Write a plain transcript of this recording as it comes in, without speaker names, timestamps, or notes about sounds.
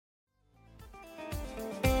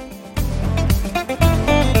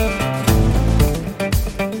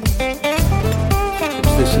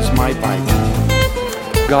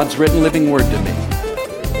God's written living word to me.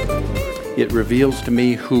 It reveals to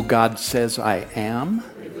me who God says I am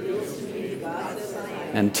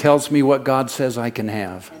and tells me what God says I can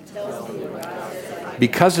have.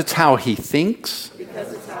 Because it's how He thinks,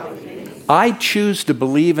 I choose to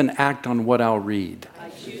believe and act on what I'll read.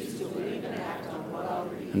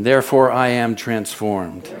 And therefore I am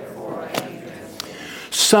transformed.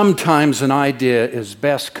 Sometimes an idea is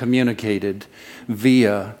best communicated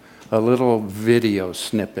via a little video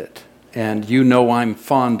snippet. And you know I'm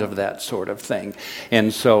fond of that sort of thing.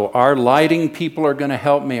 And so our lighting people are going to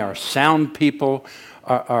help me. Our sound people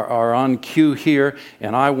are on cue here.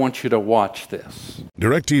 And I want you to watch this.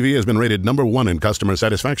 DirecTV has been rated #1 in customer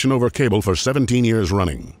satisfaction over cable for 17 years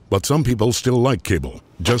running. But some people still like cable.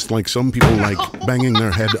 Just like some people like banging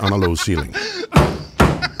their head on a low ceiling.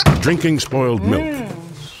 Drinking spoiled milk.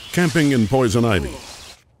 Camping in poison ivy.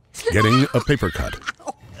 Getting a paper cut.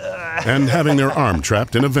 And having their arm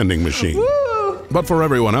trapped in a vending machine. But for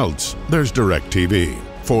everyone else, there's DirecTV.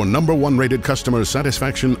 For #1 rated customer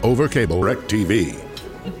satisfaction over cable, DirecTV.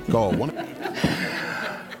 Call 1.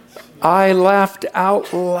 I laughed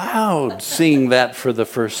out loud seeing that for the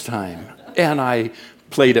first time. And I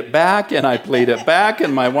played it back, and I played it back,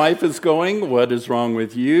 and my wife is going, "What is wrong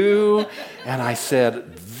with you?" And I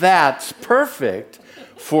said, "That's perfect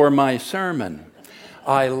for my sermon."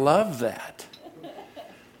 I love that.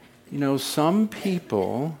 You know, some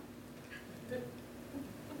people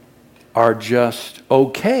are just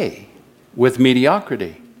okay with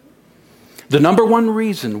mediocrity. The #1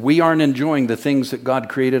 reason we aren't enjoying the things that God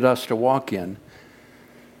created us to walk in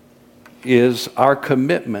is our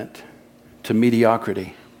commitment to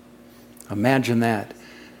mediocrity. Imagine that.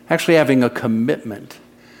 Actually having a commitment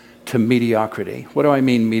to mediocrity. What do I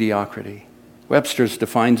mean, mediocrity? Webster's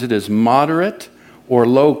defines it as moderate or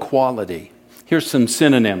low quality. Here's some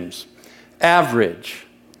synonyms: average,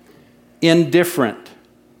 indifferent,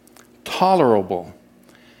 tolerable.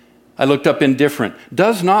 I looked up indifferent.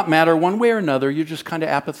 Does not matter one way or another. You're just kind of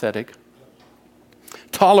apathetic.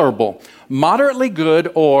 Tolerable, moderately good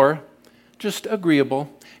or just agreeable.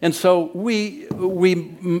 And so we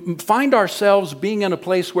find ourselves being in a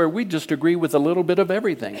place where we just agree with a little bit of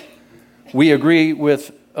everything. We agree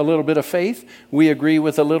with a little bit of faith. We agree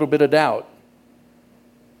with a little bit of doubt.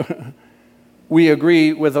 We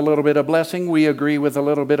agree with a little bit of blessing. We agree with a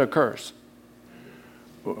little bit of curse.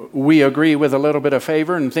 We agree with a little bit of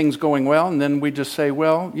favor and things going well, and then we just say,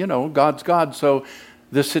 well, you know, God's God, so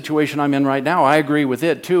this situation I'm in right now, I agree with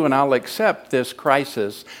it too, and I'll accept this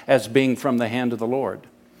crisis as being from the hand of the Lord.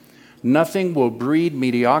 Nothing will breed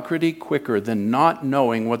mediocrity quicker than not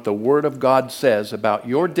knowing what the Word of God says about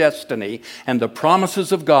your destiny and the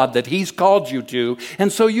promises of God that He's called you to.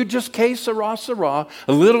 And so you just sirrah,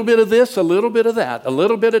 a little bit of this, a little bit of that, a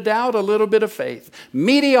little bit of doubt, a little bit of faith.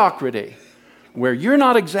 Mediocrity, where you're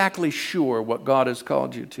not exactly sure what God has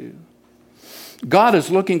called you to. God is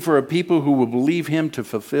looking for a people who will believe Him to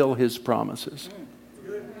fulfill His promises.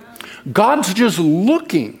 God's just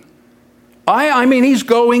looking. I mean, He's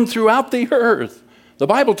going throughout the earth. The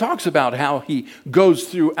Bible talks about how He goes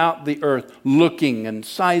throughout the earth looking and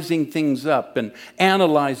sizing things up and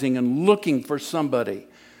analyzing and looking for somebody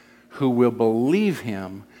who will believe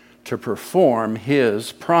Him to perform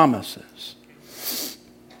His promises.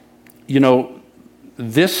 You know,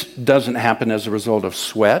 this doesn't happen as a result of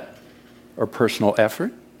sweat or personal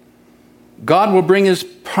effort. God will bring His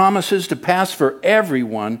promises to pass for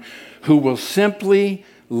everyone who will simply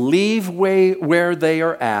leave where they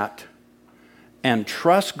are at and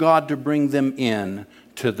trust God to bring them in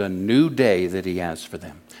to the new day that He has for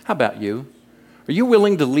them. How about you? Are you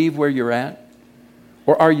willing to leave where you're at?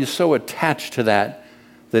 Or are you so attached to that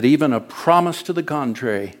even a promise to the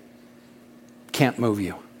contrary can't move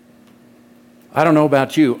you? I don't know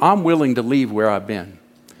about you. I'm willing to leave where I've been.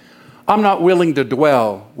 I'm not willing to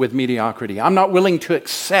dwell with mediocrity. I'm not willing to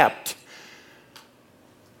accept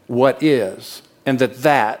what is, and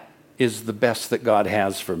that is the best that God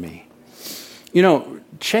has for me. You know,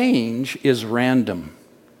 change is random,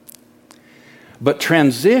 but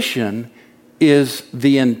transition is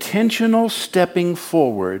the intentional stepping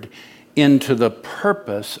forward into the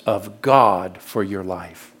purpose of God for your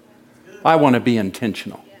life. I want to be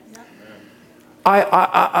intentional.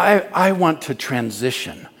 I want to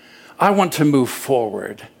transition. I want to move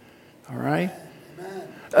forward. All right?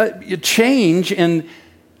 Change and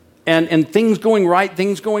things going right,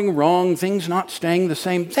 things going wrong, things not staying the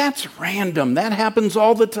same, that's random. That happens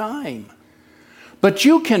all the time. But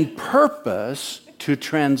you can purpose to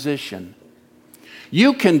transition.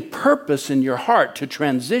 You can purpose in your heart to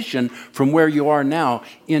transition from where you are now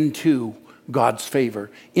into God's favor,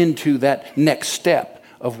 into that next step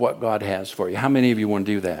of what God has for you. How many of you want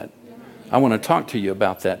to do that? I want to talk to you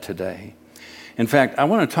about that today. In fact, I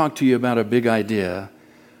want to talk to you about a big idea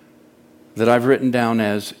that I've written down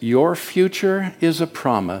as your future is a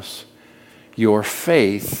promise, your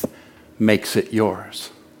faith makes it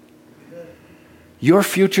yours. Your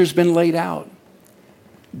future's been laid out.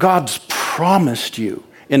 God's promised you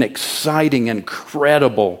an exciting,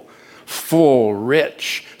 incredible, full,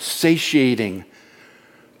 rich, satiating,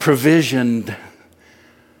 provisioned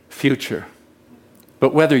future.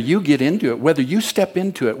 But whether you get into it, whether you step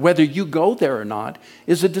into it, whether you go there or not,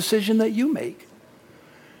 is a decision that you make.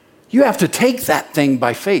 You have to take that thing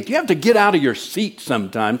by faith. You have to get out of your seat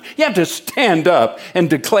sometimes. You have to stand up and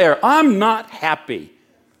declare, I'm not happy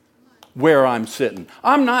where I'm sitting.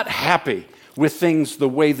 I'm not happy with things the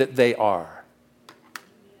way that they are.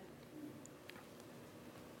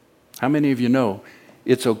 How many of you know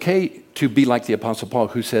it's okay to be like the Apostle Paul,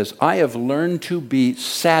 who says, I have learned to be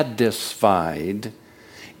satisfied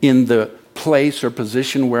in the place or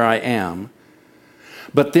position where I am.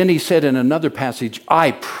 But then he said in another passage,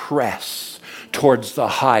 I press towards the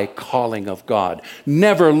high calling of God,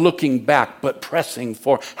 never looking back, but pressing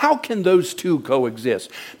forward. How can those two coexist?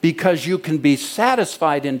 Because you can be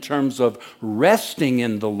satisfied in terms of resting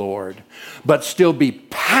in the Lord, but still be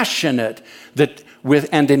passionate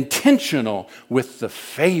and intentional with the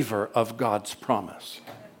favor of God's promise.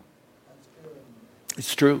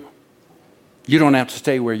 It's true. You don't have to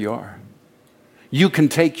stay where you are. You can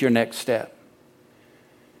take your next step.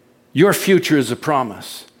 Your future is a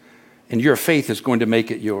promise, and your faith is going to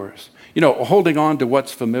make it yours. You know, holding on to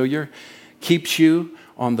what's familiar keeps you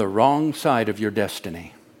on the wrong side of your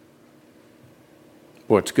destiny.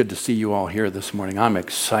 Boy, it's good to see you all here this morning. I'm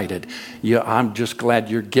excited. Yeah, I'm just glad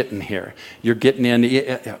you're getting here. You're getting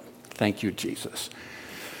in. Thank you, Jesus.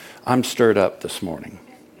 I'm stirred up this morning.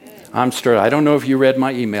 I'm stirred. I don't know if you read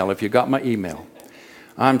my email, if you got my email.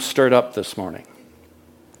 I'm stirred up this morning.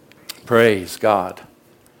 Praise God.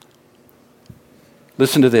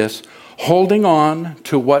 Listen to this. Holding on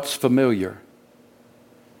to what's familiar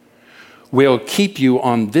will keep you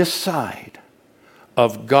on this side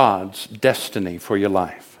of God's destiny for your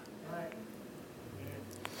life.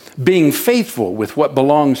 Being faithful with what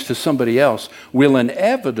belongs to somebody else will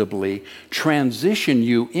inevitably transition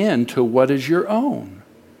you into what is your own.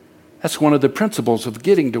 That's one of the principles of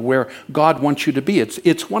getting to where God wants you to be.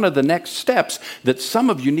 It's one of the next steps that some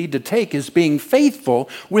of you need to take, is being faithful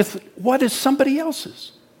with what is somebody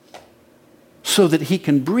else's, so that he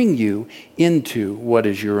can bring you into what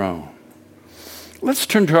is your own. Let's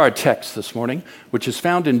turn to our text this morning, which is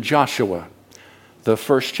found in Joshua, the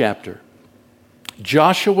first chapter.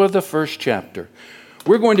 Joshua, the first chapter.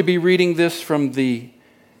 We're going to be reading this from the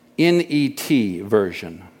NET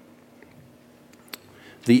version.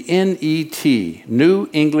 The NET, New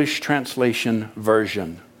English Translation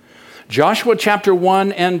Version. Joshua chapter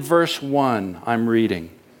 1 and verse 1, I'm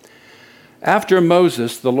reading. After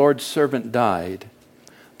Moses, the Lord's servant, died,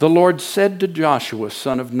 the Lord said to Joshua,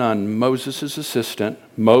 son of Nun, Moses' assistant,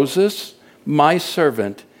 Moses, my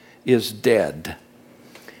servant, is dead.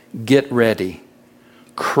 Get ready.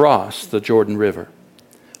 Cross the Jordan River.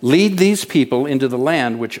 Lead these people into the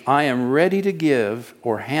land which I am ready to give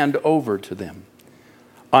or hand over to them.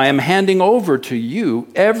 I am handing over to you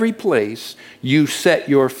every place you set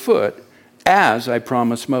your foot, as I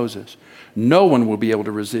promised Moses. No one will be able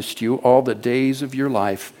to resist you all the days of your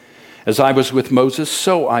life. As I was with Moses,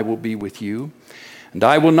 so I will be with you. And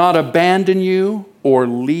I will not abandon you or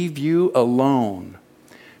leave you alone.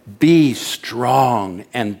 Be strong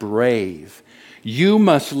and brave. You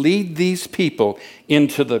must lead these people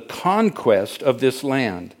into the conquest of this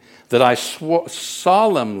land that I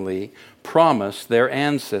solemnly promised their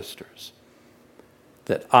ancestors,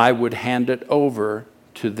 that I would hand it over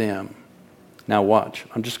to them. Now watch.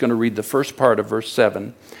 I'm just going to read the first part of verse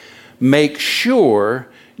 7. Make sure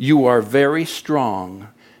you are very strong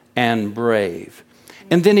and brave.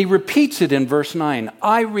 And then he repeats it in verse 9.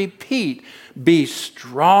 I repeat, be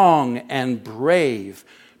strong and brave.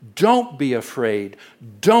 Don't be afraid.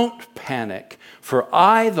 Don't panic. For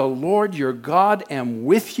I, the Lord your God, am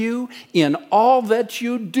with you in all that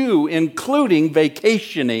you do, including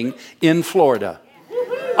vacationing in Florida.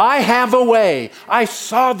 I have a way. I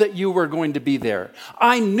saw that you were going to be there.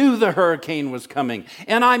 I knew the hurricane was coming,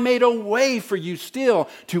 and I made a way for you still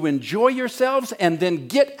to enjoy yourselves and then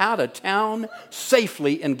get out of town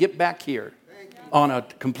safely and get back here on a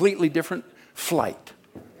completely different flight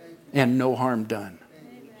and no harm done.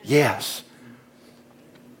 Yes.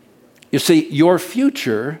 You see, your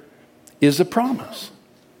future is a promise.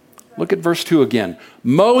 Look at verse 2 again.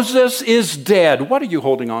 Moses is dead. What are you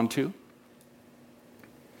holding on to?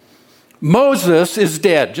 Moses is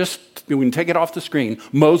dead. Just, we can take it off the screen.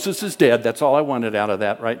 Moses is dead. That's all I wanted out of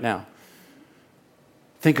that right now.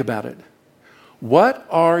 Think about it. What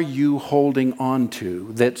are you holding on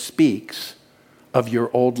to that speaks of your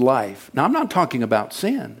old life? Now, I'm not talking about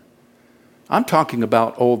sin. I'm talking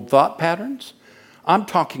about old thought patterns. I'm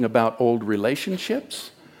talking about old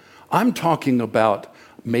relationships. I'm talking about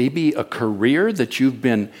maybe a career that you've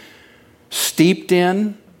been steeped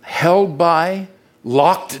in, held by,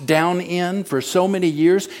 locked down in for so many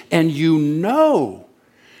years, and you know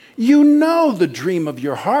the dream of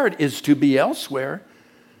your heart is to be elsewhere.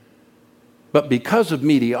 But because of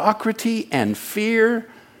mediocrity and fear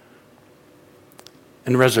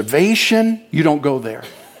and reservation, you don't go there.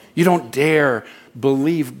 You don't dare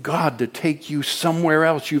believe God to take you somewhere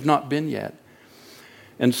else you've not been yet.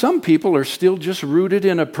 And some people are still just rooted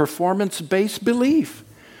in a performance-based belief.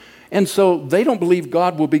 And so they don't believe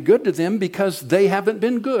God will be good to them because they haven't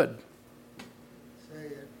been good.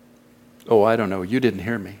 Oh, I don't know. You didn't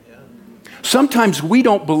hear me. Sometimes we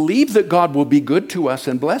don't believe that God will be good to us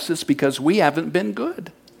and bless us because we haven't been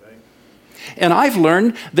good. And I've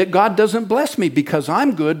learned that God doesn't bless me because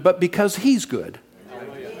I'm good, but because He's good.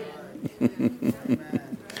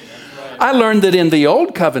 I learned that in the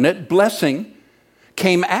old covenant, blessing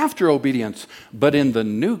came after obedience. But in the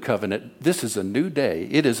new covenant, this is a new day.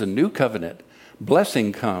 It is a new covenant.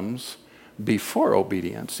 Blessing comes before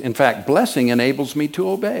obedience. In fact, blessing enables me to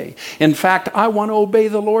obey. In fact, I want to obey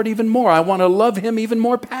the Lord even more. I want to love Him even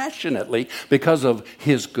more passionately because of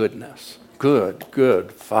His goodness. Good,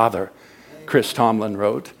 good Father. Chris Tomlin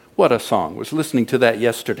wrote. What a song. I was listening to that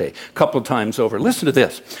yesterday, a couple times over. Listen to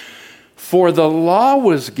this. For the law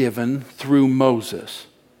was given through Moses.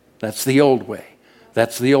 That's the old way.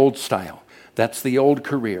 That's the old style. That's the old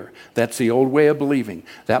career. That's the old way of believing.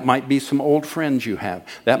 That might be some old friends you have.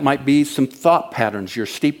 That might be some thought patterns you're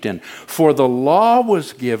steeped in. For the law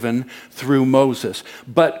was given through Moses,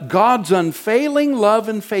 but God's unfailing love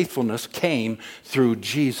and faithfulness came through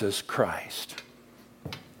Jesus Christ.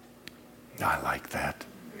 I like that.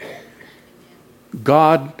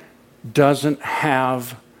 God doesn't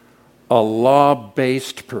have a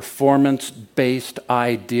law-based, performance-based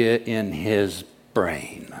idea in His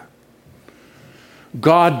brain.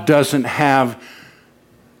 God doesn't have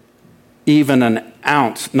even an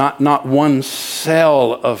ounce, not one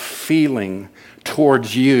cell of feeling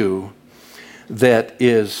towards you that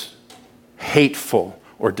is hateful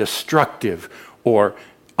or destructive or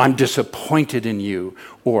I'm disappointed in you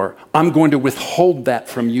or I'm going to withhold that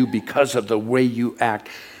from you because of the way you act.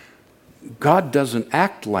 God doesn't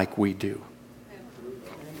act like we do.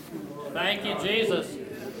 Thank you, Jesus.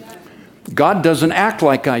 God doesn't act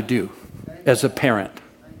like I do as a parent.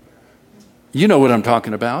 You know what I'm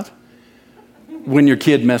talking about. When your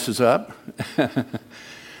kid messes up,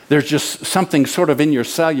 there's just something sort of in your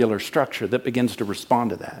cellular structure that begins to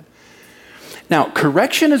respond to that. Now,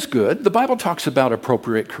 correction is good. The Bible talks about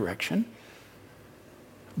appropriate correction.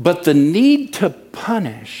 But the need to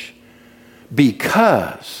punish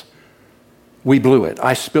because we blew it.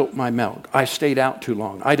 I spilt my milk. I stayed out too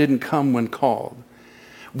long. I didn't come when called.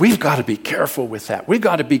 We've got to be careful with that. We've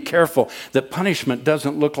got to be careful that punishment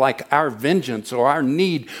doesn't look like our vengeance or our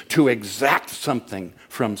need to exact something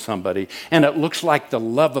from somebody. And it looks like the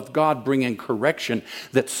love of God bringing correction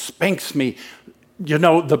that spanks me. You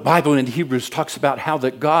know, the Bible in Hebrews talks about how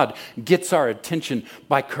that God gets our attention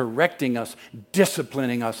by correcting us,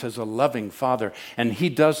 disciplining us as a loving Father. And He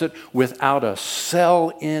does it without a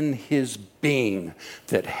cell in His being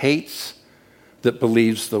that hates, that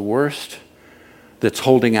believes the worst, that's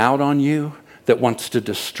holding out on you, that wants to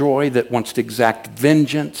destroy, that wants to exact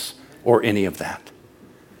vengeance, or any of that.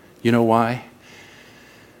 You know why?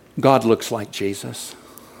 God looks like Jesus.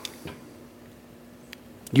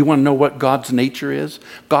 You want to know what God's nature is?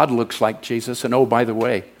 God looks like Jesus. And oh, by the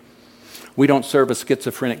way, we don't serve a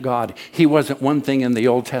schizophrenic God. He wasn't one thing in the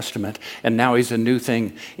Old Testament, and now He's a new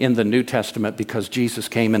thing in the New Testament because Jesus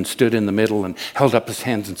came and stood in the middle and held up His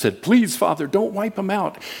hands and said, "Please, Father, don't wipe them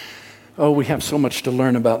out." Oh, we have so much to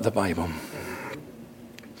learn about the Bible.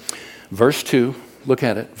 Verse 2, look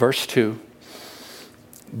at it. Verse 2,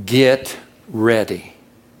 get ready.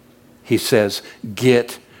 He says,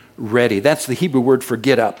 get ready. That's the Hebrew word for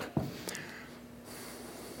get up.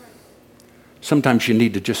 Sometimes you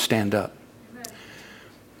need to just stand up.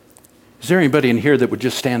 Is there anybody in here that would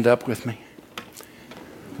just stand up with me?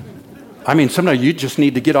 I mean, sometimes you just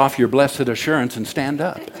need to get off your blessed assurance and stand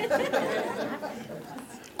up.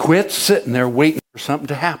 Quit sitting there waiting for something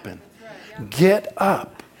to happen. Get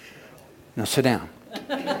up. Now sit down.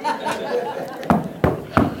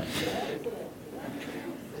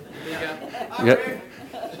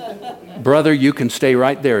 Brother, you can stay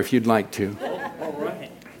right there if you'd like to.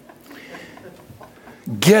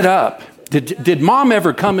 Get up. Did Mom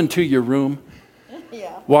ever come into your room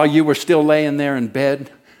while you were still laying there in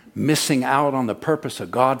bed, missing out on the purpose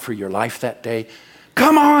of God for your life that day?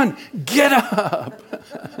 Come on, get up.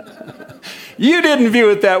 You didn't view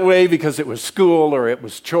it that way because it was school or it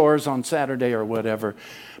was chores on Saturday or whatever.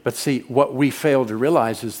 But see, what we fail to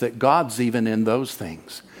realize is that God's even in those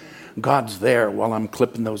things. God's there while I'm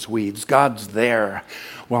clipping those weeds. God's there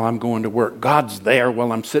while I'm going to work. God's there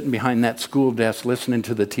while I'm sitting behind that school desk listening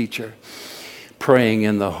to the teacher, praying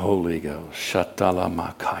in the Holy Ghost.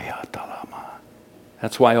 Shatalamakaya talama.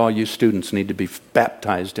 That's why all you students need to be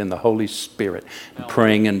baptized in the Holy Spirit and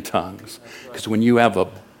praying in tongues. Because when you have a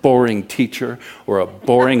boring teacher or a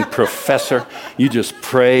boring professor, you just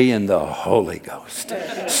pray in the Holy Ghost.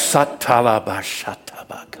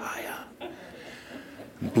 Satalabashatabakaya.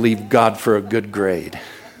 Believe God for a good grade.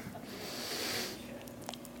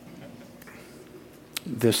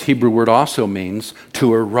 This Hebrew word also means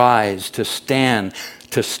to arise, to stand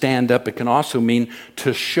up. It can also mean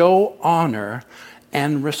to show honor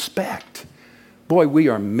and respect. Boy, we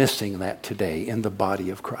are missing that today in the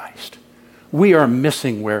body of Christ. We are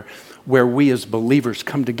missing where we as believers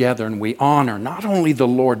come together and we honor not only the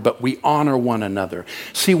Lord, but we honor one another.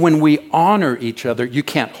 See, when we honor each other, you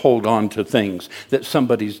can't hold on to things that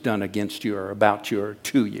somebody's done against you or about you or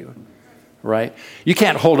to you, right? You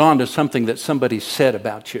can't hold on to something that somebody said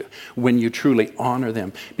about you when you truly honor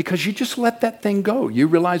them, because you just let that thing go. You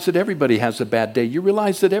realize that everybody has a bad day. You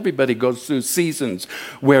realize that everybody goes through seasons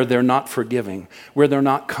where they're not forgiving, where they're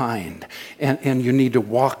not kind, and you need to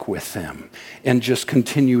walk with them and just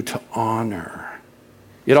continue to honor.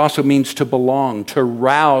 It also means to belong, to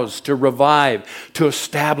rouse, to revive, to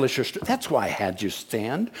establish. That's why I had you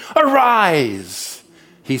stand. Arise,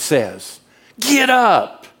 he says. Get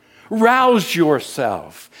up. Rouse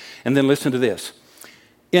yourself. And then listen to this.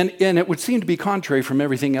 And it would seem to be contrary from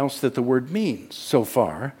everything else that the word means so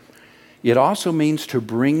far. It also means to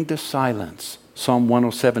bring to silence. Psalm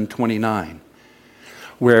 107:29,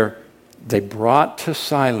 where they brought to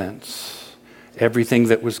silence everything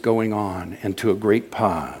that was going on and to a great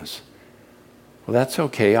pause. Well, that's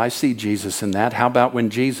okay. I see Jesus in that. How about when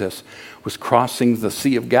Jesus was crossing the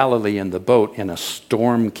Sea of Galilee in the boat and a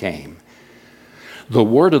storm came? The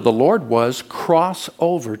word of the Lord was, cross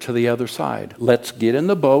over to the other side. Let's get in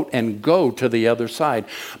the boat and go to the other side.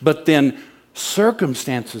 But then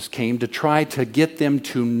circumstances came to try to get them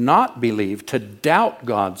to not believe, to doubt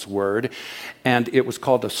God's word, and it was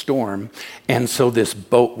called a storm. And so this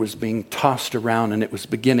boat was being tossed around and it was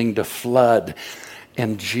beginning to flood.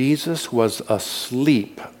 And Jesus was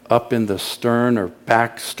asleep up in the stern or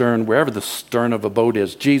back stern, wherever the stern of a boat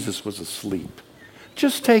is. Jesus was asleep,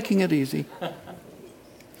 just taking it easy.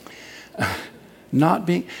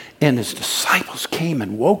 And his disciples came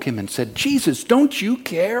and woke him and said, Jesus, don't you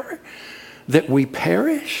care that we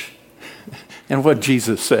perish? And what did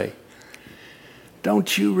Jesus say?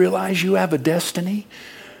 Don't you realize you have a destiny?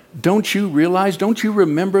 Don't you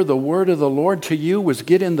remember the word of the Lord to you was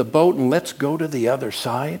get in the boat and let's go to the other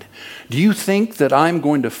side? Do you think that I'm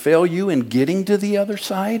going to fail you in getting to the other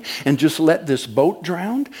side and just let this boat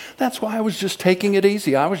drown? That's why I was just taking it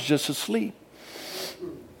easy. I was just asleep.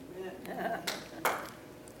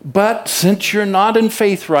 But since you're not in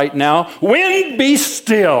faith right now, wind, be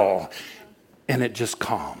still. And it just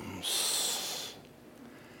calms.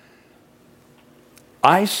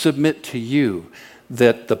 I submit to you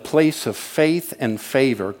that the place of faith and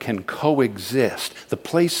favor can coexist. The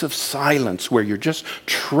place of silence where you're just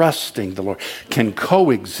trusting the Lord can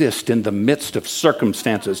coexist in the midst of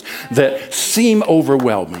circumstances that seem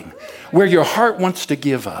overwhelming, where your heart wants to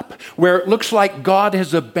give up, where it looks like God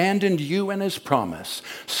has abandoned you and his promise.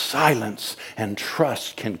 Silence and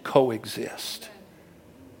trust can coexist.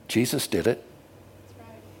 Jesus did it.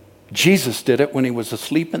 Jesus did it when he was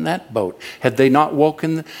asleep in that boat. Had they not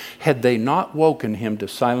woken him to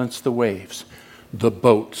silence the waves, the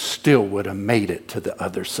boat still would have made it to the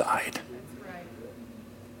other side.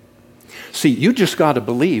 See, you just got to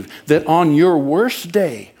believe that on your worst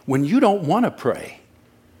day, when you don't want to pray,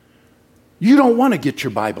 you don't want to get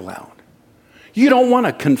your Bible out, you don't want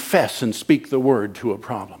to confess and speak the word to a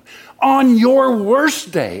problem. On your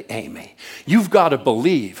worst day, Amy, you've got to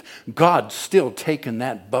believe God's still taking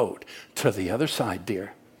that boat to the other side,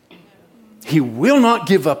 dear. He will not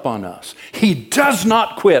give up on us. He does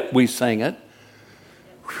not quit. We sang it.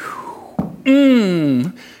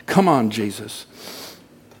 Come on, Jesus.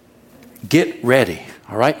 Get ready,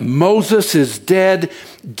 all right? Moses is dead.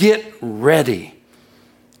 Get ready.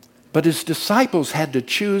 But his disciples had to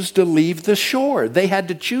choose to leave the shore. They had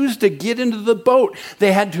to choose to get into the boat.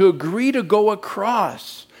 They had to agree to go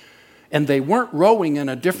across. And they weren't rowing in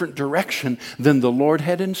a different direction than the Lord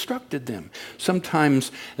had instructed them.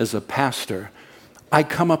 Sometimes as a pastor, I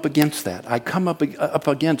come up against that. I come up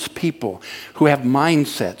against people who have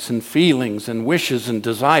mindsets and feelings and wishes and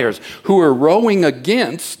desires who are rowing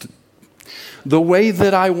against the way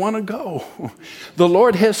that I want to go. The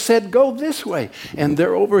Lord has said, go this way. And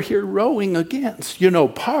they're over here rowing against.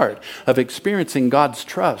 Part of experiencing God's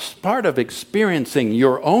trust, part of experiencing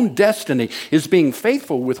your own destiny is being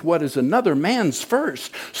faithful with what is another man's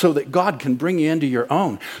first so that God can bring you into your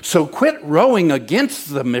own. So quit rowing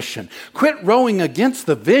against the mission. Quit rowing against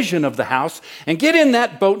the vision of the house and get in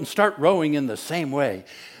that boat and start rowing in the same way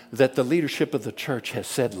that the leadership of the church has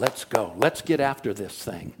said, let's go. Let's get after this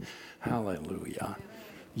thing. Hallelujah.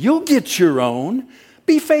 You'll get your own.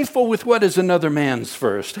 Be faithful with what is another man's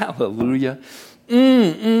first. Hallelujah.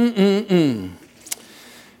 And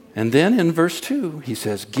then in verse 2, he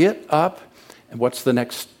says, get up. And what's the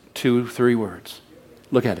next 2-3 words?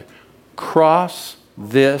 Look at it. Cross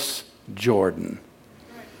this Jordan.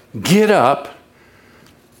 Get up.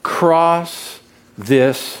 Cross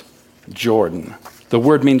this Jordan. The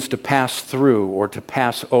word means to pass through or to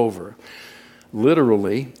pass over.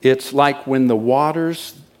 Literally, it's like when the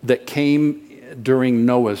waters that came during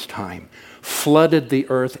Noah's time flooded the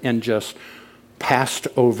earth and just passed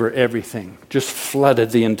over everything, just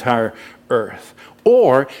flooded the entire earth.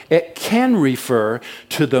 Or it can refer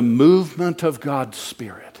to the movement of God's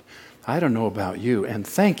Spirit. I don't know about you, and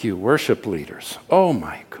thank you, worship leaders. Oh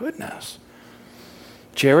my goodness.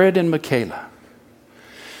 Jared and Michaela.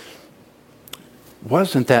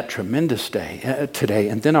 Wasn't that tremendous day today?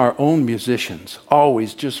 And then our own musicians,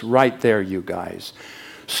 always just right there, you guys.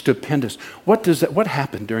 Stupendous. What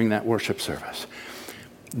happened during that worship service?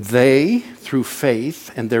 They, through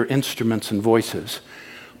faith and their instruments and voices,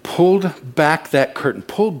 pulled back that curtain,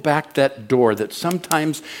 pulled back that door that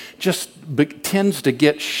sometimes just tends to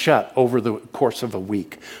get shut over the course of a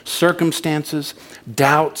week. Circumstances,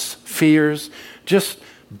 doubts, fears, just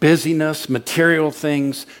busyness, material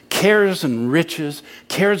things, cares and riches,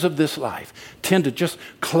 cares of this life tend to just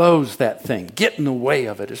close that thing, get in the way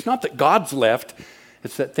of it. It's not that God's left,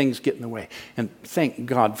 it's that things get in the way. And thank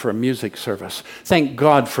God for a music service. Thank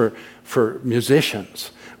God for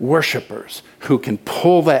musicians, worshipers who can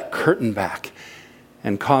pull that curtain back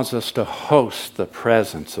and cause us to host the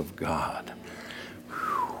presence of God.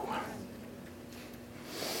 Whew.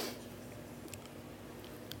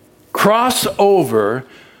 Cross over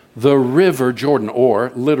the river Jordan,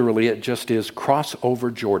 or literally it just is cross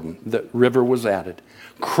over Jordan. The river was added.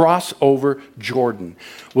 Cross over Jordan.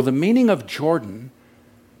 Well, the meaning of Jordan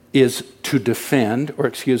is to defend,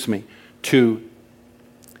 to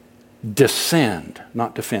descend,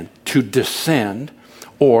 not defend, to descend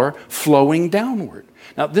or flowing downward.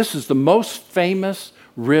 Now, this is the most famous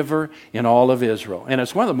river in all of Israel, and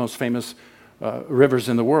it's one of the most famous rivers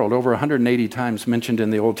in the world, over 180 times mentioned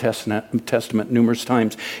in the Old Testament, numerous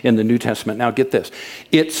times in the New Testament. Now get this.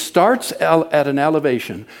 It starts at an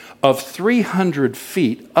elevation of 300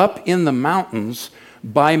 feet up in the mountains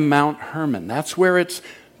by Mount Hermon. That's where it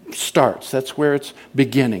starts. That's where its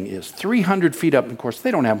beginning is. 300 feet up. And of course,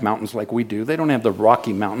 they don't have mountains like we do. They don't have the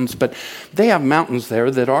Rocky Mountains, but they have mountains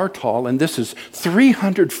there that are tall, and this is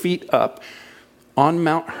 300 feet up on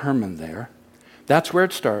Mount Hermon there. That's where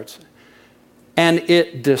it starts. And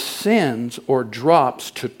it descends or drops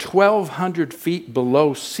to 1,200 feet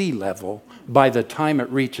below sea level by the time it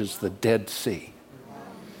reaches the Dead Sea.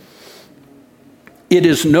 It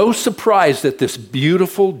is no surprise that this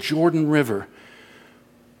beautiful Jordan River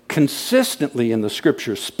consistently in the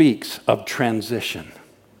scripture speaks of transition.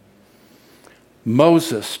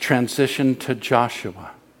 Moses transitioned to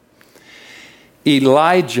Joshua.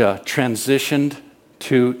 Elijah transitioned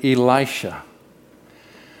to Elisha.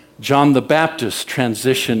 John the Baptist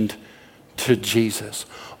transitioned to Jesus.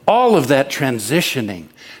 All of that transitioning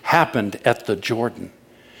happened at the Jordan.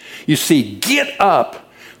 You see, get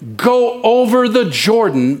up, go over the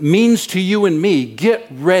Jordan means to you and me, get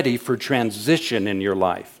ready for transition in your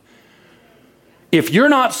life. If you're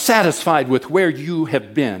not satisfied with where you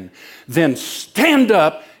have been, then stand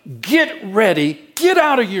up, get ready, get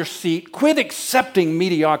out of your seat, quit accepting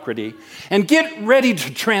mediocrity, and get ready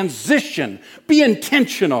to transition. Be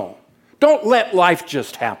intentional. Don't let life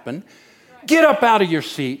just happen. Get up out of your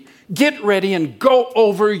seat, get ready, and go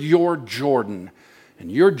over your Jordan.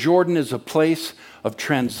 And your Jordan is a place of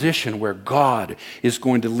transition where God is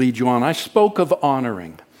going to lead you on. I spoke of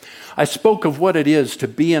honoring. I spoke of what it is to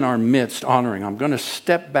be in our midst honoring. I'm going to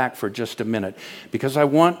step back for just a minute because I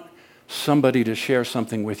want somebody to share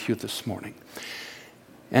something with you this morning.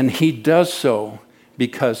 And he does so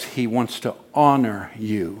because he wants to honor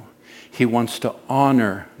you. He wants to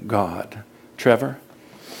honor God. Trevor?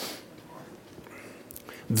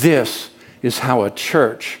 This is how a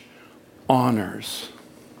church honors.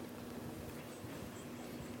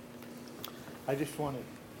 I just wanted.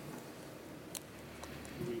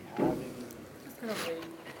 We're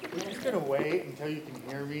just gonna wait until you can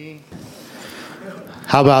hear me.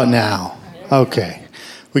 How about now? Okay.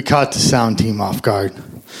 We caught the sound team off guard.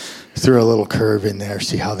 Threw a little curve in there,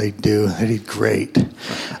 see how they do. They did great.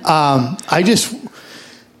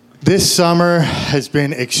 This summer has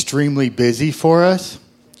been extremely busy for us.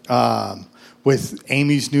 With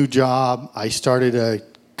Amy's new job, I started a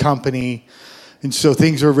company, and so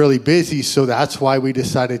things were really busy, so that's why we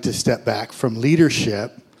decided to step back from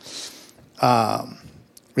leadership.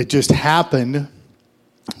 It just happened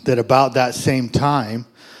that about that same time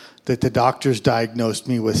that the doctors diagnosed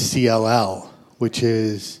me with CLL, which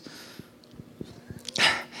is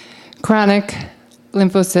chronic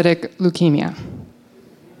lymphocytic leukemia.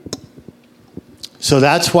 So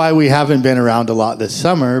that's why we haven't been around a lot this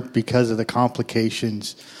summer, because of the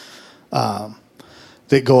complications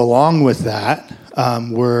that go along with that.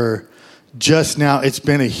 We're just now, it's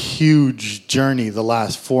been a huge journey the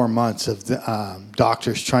last 4 months of the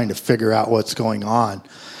doctors trying to figure out what's going on.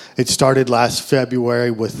 It started last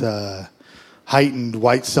February with a heightened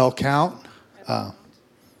white cell count. And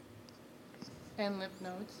lymph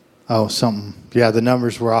nodes. Oh, something. Yeah, the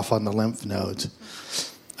numbers were off on the lymph nodes.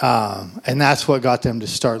 And that's what got them to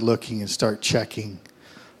start looking and start checking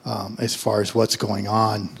as far as what's going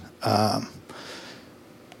on.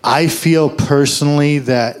 I feel personally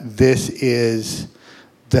that this is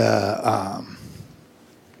a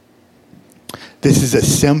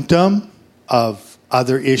symptom of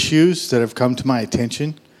other issues that have come to my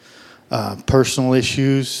attention, personal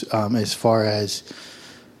issues, as far as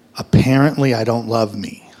apparently I don't love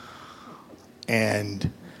me.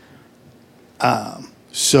 And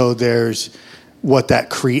so there's what that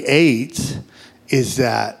creates is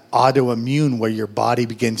that autoimmune where your body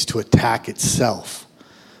begins to attack itself.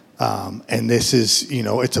 And this is,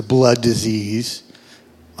 it's a blood disease.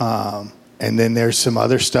 And then there's some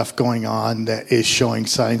other stuff going on that is showing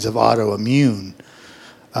signs of autoimmune.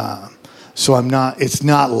 So it's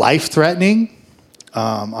not life-threatening.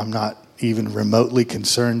 I'm not even remotely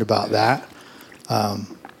concerned about that.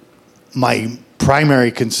 My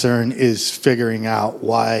primary concern is figuring out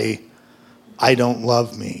why I don't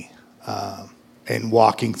love me, and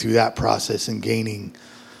walking through that process and gaining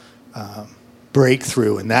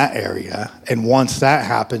breakthrough in that area. And once that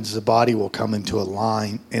happens, the body will come into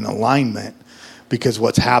alignment, because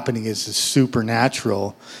what's happening is the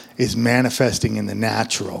supernatural is manifesting in the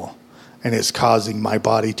natural, and it's causing my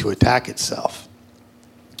body to attack itself.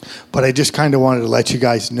 But I just kind of wanted to let you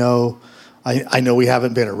guys know, I know we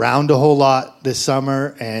haven't been around a whole lot this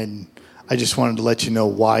summer, and I just wanted to let you know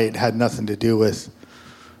why. It had nothing to do with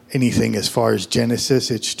anything as far as Genesis.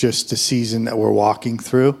 It's just the season that we're walking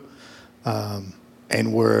through.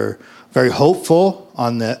 And we're very hopeful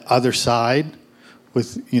on the other side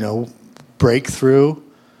with, breakthrough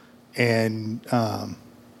and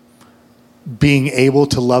being able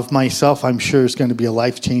to love myself. I'm sure it's going to be a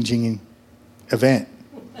life-changing event.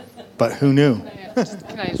 But who knew?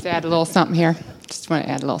 Can I just add a little something here? Just want to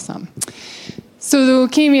add a little something. So the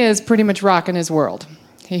leukemia is pretty much rocking his world.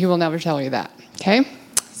 He will never tell you that, okay?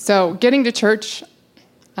 So getting to church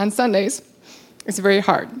on Sundays is very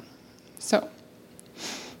hard. So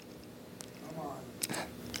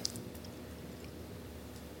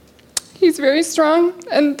he's very strong,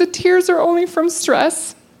 and the tears are only from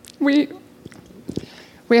stress. We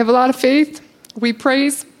have a lot of faith. We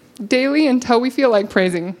praise daily until we feel like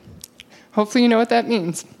praising. Hopefully you know what that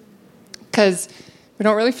means, because we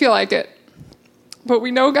don't really feel like it. But we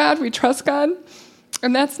know God, we trust God,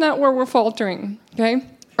 and that's not where we're faltering, okay?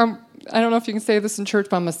 I don't know if you can say this in church,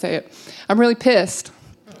 but I'm going to say it. I'm really pissed,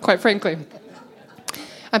 quite frankly.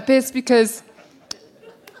 I'm pissed because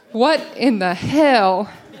what in the hell...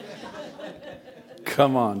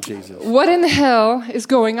 Come on, Jesus. What in the hell is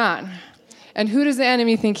going on? And who does the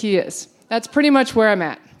enemy think he is? That's pretty much where I'm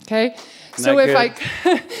at, okay? So if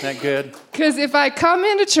Not good. Because if I come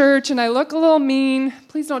into church and I look a little mean,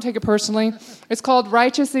 please don't take it personally. It's called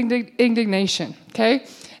righteous indignation, okay?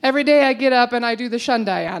 Every day I get up and I do the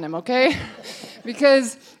shundai on him, okay?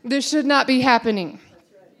 Because this should not be happening,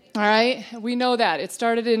 all right? We know that. It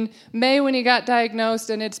started in May when he got diagnosed,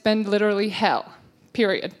 and it's been literally hell,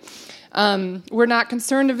 period. We're not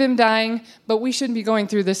concerned of him dying, but we shouldn't be going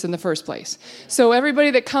through this in the first place. So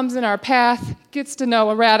everybody that comes in our path gets to know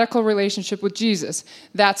a radical relationship with Jesus.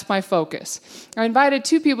 That's my focus. I invited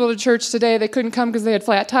 2 people to church today. They couldn't come because they had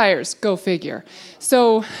flat tires. Go figure.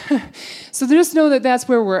 So just know that that's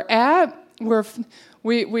where we're at.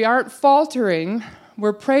 We aren't faltering.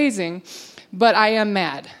 We're praising, but I am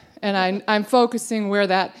mad. And I'm focusing where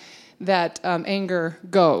that anger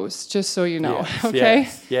goes, just so you know. Yes, okay?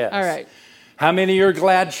 Yes. All right. How many are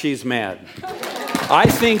glad she's mad? I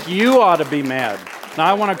think you ought to be mad. Now,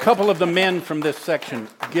 I want a couple of the men from this section.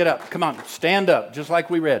 Get up. Come on. Stand up, just like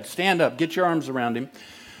we read. Stand up. Get your arms around him.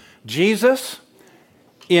 Jesus,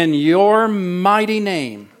 in your mighty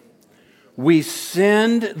name, we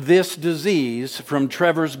send this disease from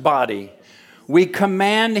Trevor's body. We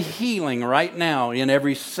command healing right now in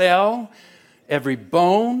every cell, every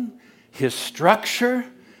bone, his structure,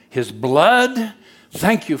 his blood.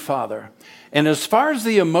 Thank you, Father. And as far as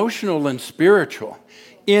the emotional and spiritual,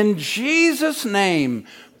 in Jesus' name,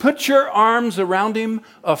 put your arms around him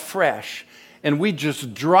afresh. And we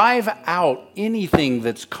just drive out anything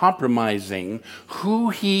that's compromising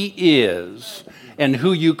who he is and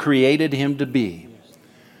who you created him to be.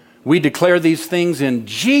 We declare these things in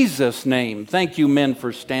Jesus' name. Thank you, men,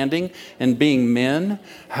 for standing and being men.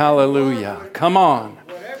 Hallelujah. Come on.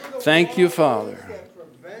 Thank you, Father.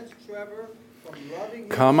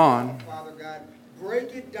 Come on.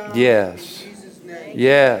 Yes.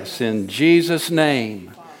 Yes, in Jesus'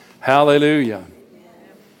 name. Hallelujah.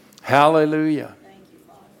 Hallelujah.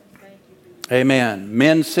 Amen.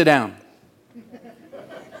 Men, sit down.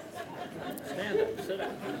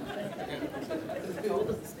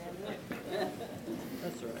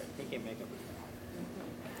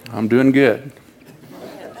 I'm doing good.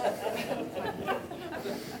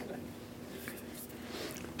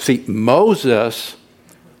 See, Moses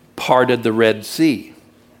parted the Red Sea.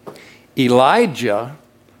 Elijah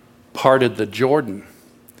parted the Jordan.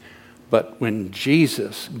 But when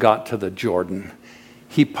Jesus got to the Jordan,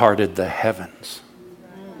 he parted the heavens.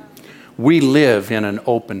 We live in an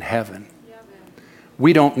open heaven.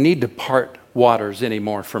 We don't need to part waters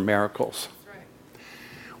anymore for miracles.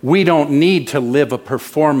 We don't need to live a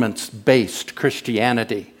performance-based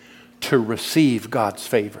Christianity to receive God's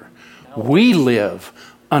favor. We live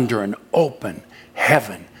under an open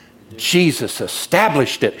heaven. Jesus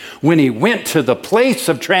established it when he went to the place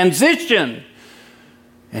of transition,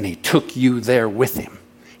 and he took you there with him.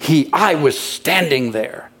 I was standing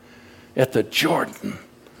there at the Jordan.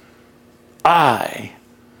 I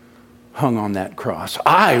hung on that cross.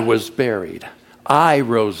 I was buried. I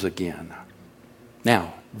rose again.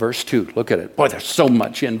 Now, verse 2, look at it. Boy, there's so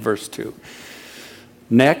much in verse 2.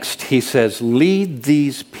 Next, he says, lead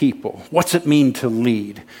these people. What's it mean to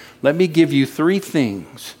lead? Let me give you 3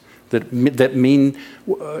 things that mean,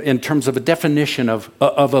 in terms of a definition of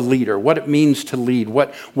a leader, what it means to lead,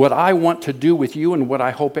 what I want to do with you and what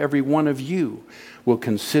I hope every one of you will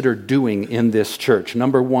consider doing in this church.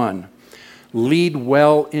 Number 1, lead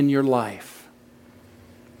well in your life.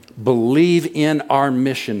 Believe in our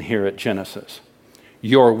mission here at Genesis.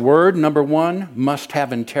 Your word, number 1, must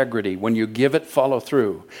have integrity. When you give it, follow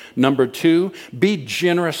through. Number 2, be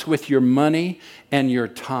generous with your money and your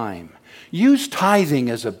time. Use tithing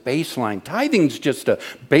as a baseline. Tithing's just a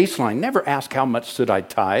baseline. Never ask how much should I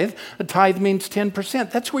tithe. A tithe means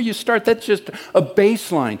 10%. That's where you start. That's just a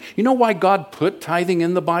baseline. You know why God put tithing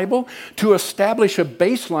in the Bible? To establish a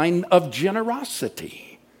baseline of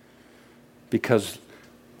generosity. Because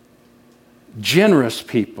generous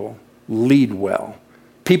people lead well.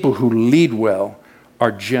 People who lead well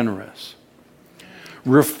are generous.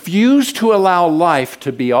 Refuse to allow life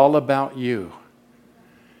to be all about you.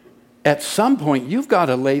 At some point, you've got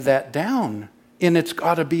to lay that down, and it's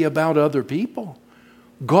got to be about other people.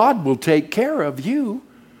 God will take care of you.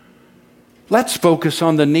 Let's focus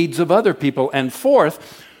on the needs of other people. And 4th,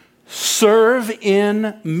 serve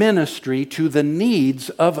in ministry to the needs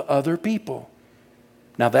of other people.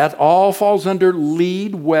 Now, that all falls under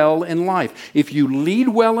lead well in life. If you lead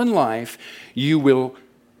well in life, you will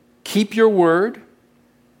keep your word.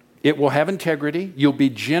 It will have integrity. You'll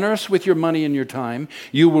be generous with your money and your time.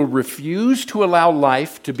 You will refuse to allow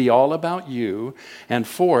life to be all about you. And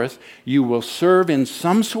 4th, you will serve in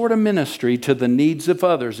some sort of ministry to the needs of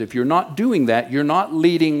others. If you're not doing that, you're not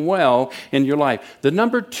leading well in your life. The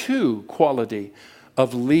number 2 quality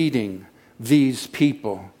of leading these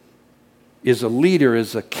people is a leader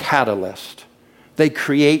is a catalyst. They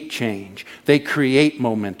create change. They create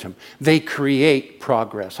momentum. They create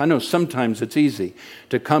progress. I know sometimes it's easy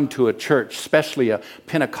to come to a church, especially a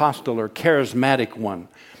Pentecostal or charismatic one,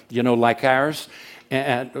 like ours,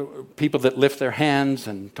 and people that lift their hands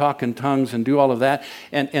and talk in tongues and do all of that.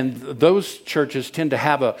 And those churches tend to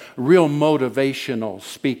have a real motivational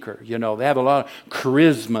speaker. You know, they have a lot of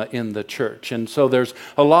charisma in the church. And so there's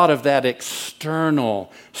a lot of that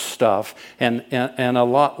external stuff and a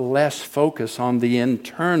lot less focus on the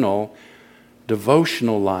internal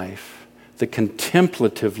devotional life, the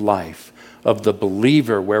contemplative life of the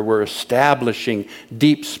believer, where we're establishing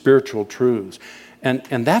deep spiritual truths.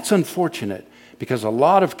 And that's unfortunate, because a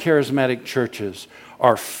lot of charismatic churches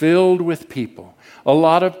are filled with people. A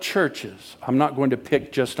lot of churches, I'm not going to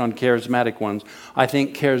pick just on charismatic ones, I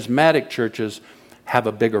think charismatic churches have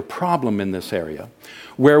a bigger problem in this area,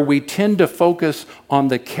 where we tend to focus on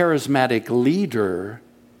the charismatic leader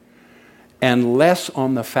and less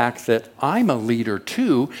on the fact that I'm a leader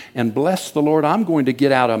too, and bless the Lord, I'm going to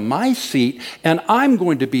get out of my seat and I'm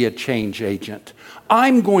going to be a change agent.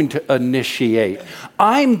 I'm going to initiate.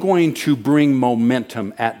 I'm going to bring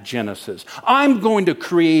momentum at Genesis. I'm going to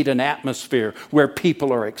create an atmosphere where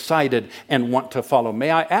people are excited and want to follow. May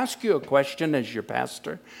I ask you a question as your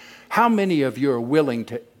pastor? How many of you are willing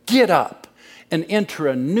to get up and enter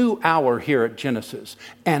a new hour here at Genesis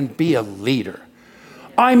and be a leader?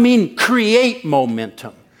 I mean, create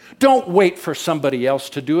momentum. Don't wait for somebody else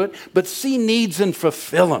to do it, but see needs and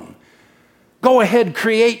fulfill them. Go ahead,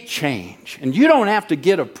 create change. And you don't have to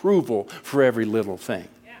get approval for every little thing.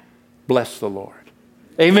 Yeah. Bless the Lord.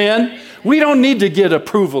 Amen? We don't need to get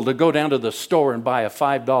approval to go down to the store and buy a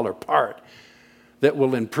 $5 part that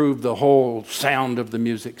will improve the whole sound of the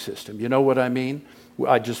music system. You know what I mean?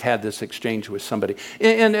 I just had this exchange with somebody.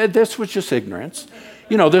 And this was just ignorance.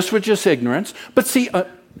 You know, this was just ignorance. But see,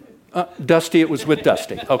 Dusty, it was with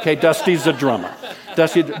Dusty. Okay, Dusty's a drummer.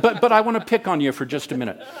 Dusty, but I want to pick on you for just a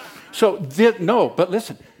minute. So, no, but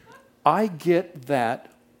listen, I get that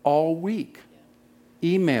all week.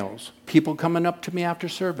 Emails, people coming up to me after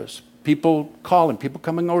service, people calling, people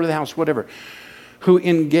coming over to the house, whatever, who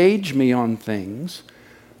engage me on things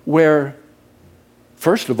where,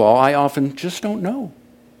 first of all, I often just don't know.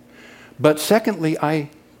 But secondly, I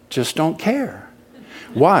just don't care.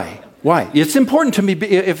 Why? Why? It's important to me,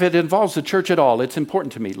 if it involves the church at all, it's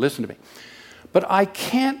important to me. Listen to me. But I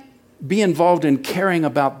can't be involved in caring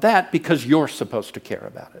about that because you're supposed to care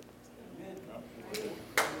about it.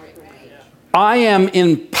 I am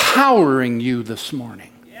empowering you this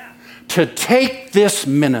morning to take this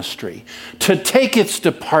ministry, to take its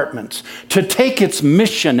departments, to take its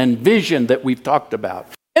mission and vision that we've talked about,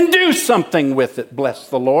 and do something with it, bless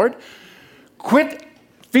the Lord. Quit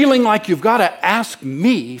feeling like you've got to ask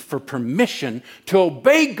me for permission to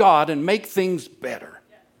obey God and make things better.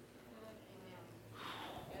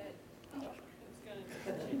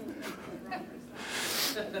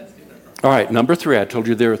 All right, number 3, I told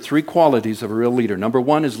you there are 3 qualities of a real leader. Number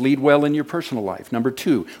 1 is lead well in your personal life. Number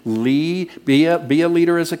 2, be a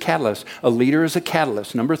leader as a catalyst. A leader is a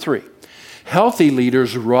catalyst. Number 3, healthy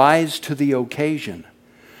leaders rise to the occasion.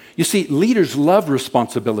 You see, leaders love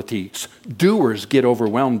responsibilities. Doers get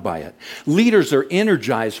overwhelmed by it. Leaders are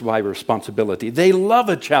energized by responsibility. They love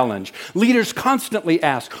a challenge. Leaders constantly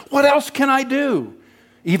ask, what else can I do?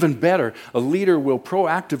 Even better, a leader will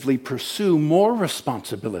proactively pursue more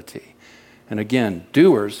responsibility. And again,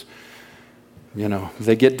 doers, you know,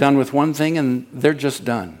 they get done with one thing and they're just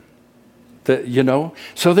done.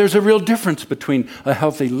 So there's a real difference between a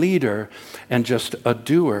healthy leader and just a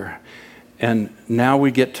doer. And now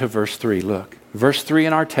we get to verse 3. Look, verse 3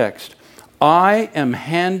 in our text. I am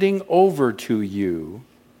handing over to you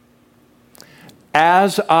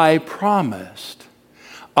as I promised.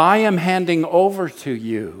 I am handing over to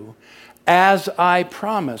you as I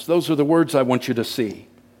promised. Those are the words I want you to see.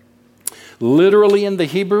 Literally in the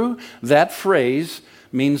Hebrew, that phrase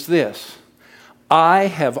means this. I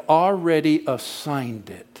have already assigned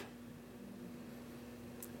it.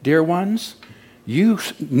 Dear ones, you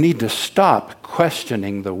need to stop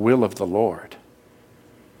questioning the will of the Lord.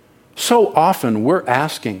 So often we're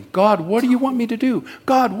asking, God, what do you want me to do?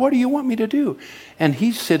 God, what do you want me to do? And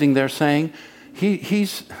he's sitting there saying,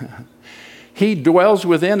 He dwells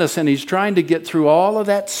within us and he's trying to get through all of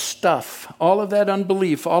that stuff, all of that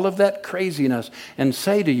unbelief, all of that craziness, and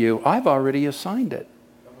say to you, I've already assigned it.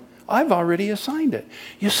 I've already assigned it.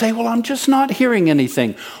 You say, well, I'm just not hearing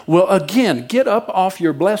anything. Well, again, get up off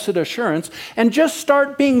your blessed assurance and just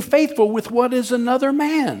start being faithful with what is another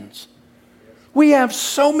man's. We have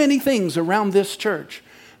so many things around this church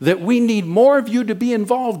that we need more of you to be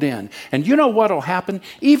involved in. And you know what will happen?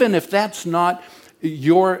 Even if that's not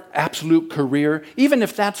your absolute career, even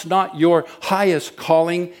if that's not your highest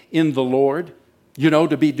calling in the Lord,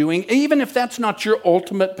 to be doing, even if that's not your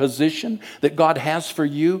ultimate position that God has for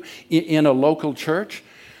you in a local church.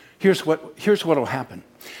 Here's what will happen.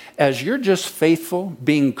 As you're just faithful,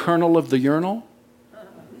 being colonel of the urinal,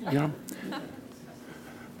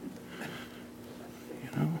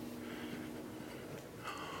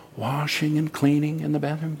 washing and cleaning in the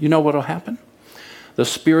bathroom, you know what will happen? The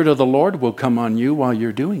Spirit of the Lord will come on you while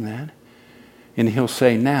you're doing that. And He'll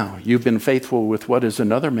say, now, you've been faithful with what is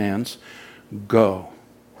another man's. Go.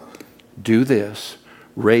 Do this.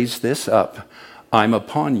 Raise this up. I'm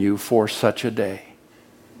upon you for such a day.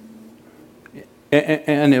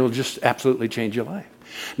 And it will just absolutely change your life.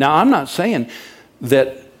 Now, I'm not saying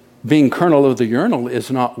that being colonel of the urinal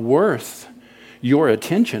is not worth your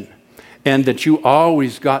attention and that you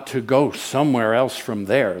always got to go somewhere else from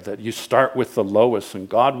there, that you start with the lowest and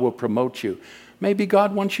God will promote you. Maybe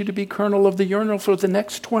God wants you to be colonel of the urinal for the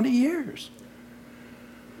next 20 years.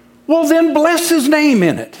 Well, then bless His name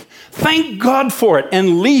in it. Thank God for it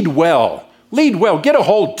and lead well. Lead well. Get a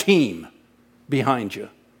whole team behind you.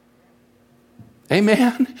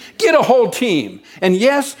 Amen? Get a whole team. And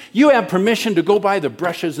yes, you have permission to go buy the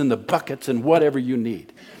brushes and the buckets and whatever you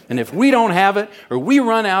need. And if we don't have it or we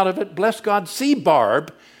run out of it, bless God, see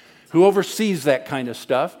Barb, who oversees that kind of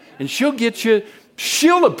stuff, and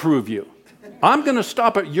she'll approve you. I'm going to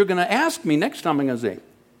stop it. You're going to ask me next time. I'm going to say,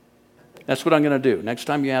 that's what I'm going to do. Next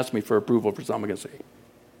time you ask me for approval for something, I'm going to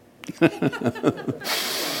say.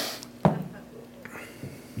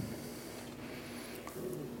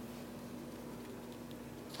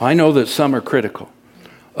 I know that some are critical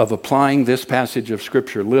of applying this passage of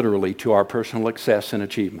Scripture literally to our personal success and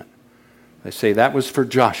achievement. They say that was for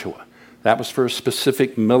Joshua. That was for a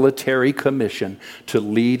specific military commission to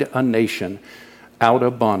lead a nation out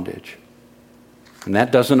of bondage. And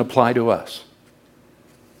that doesn't apply to us.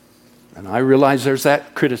 And I realize there's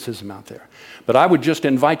that criticism out there. But I would just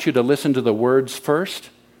invite you to listen to the words first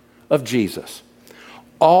of Jesus.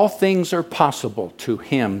 All things are possible to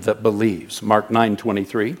him that believes. Mark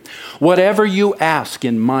 9:23. Whatever you ask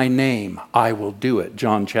in my name, I will do it.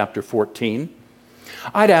 John chapter 14.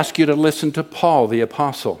 I'd ask you to listen to Paul the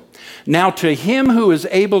apostle. Now to him who is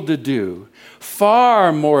able to do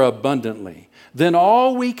far more abundantly than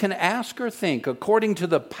all we can ask or think, according to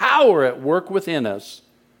the power at work within us.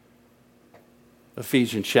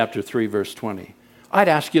 Ephesians chapter 3 verse 20. I'd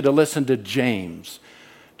ask you to listen to James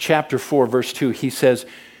chapter 4 verse 2. He says,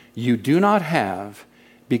 you do not have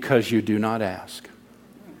because you do not ask.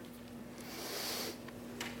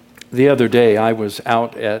 The other day I was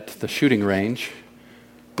out at the shooting range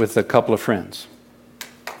with a couple of friends.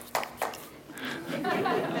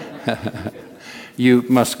 You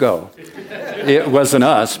must go. It wasn't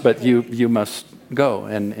us, but you must go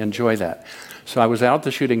and enjoy that. So I was out at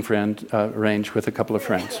the shooting range with a couple of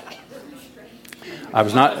friends. I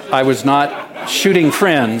was not shooting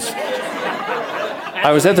friends.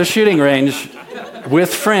 I was at the shooting range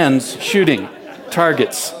with friends shooting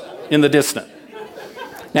targets in the distance.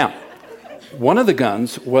 Now, one of the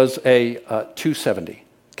guns was a .270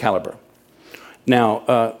 caliber.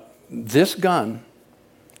 Now, this gun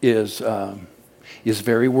is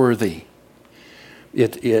very worthy.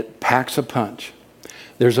 It packs a punch.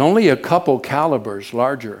 There's only a couple calibers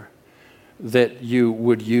larger that you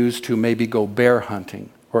would use to maybe go bear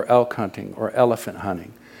hunting or elk hunting or elephant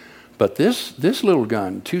hunting. But this little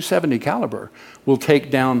gun, .270 caliber, will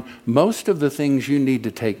take down most of the things you need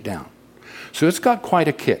to take down. So it's got quite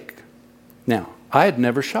a kick. Now, I had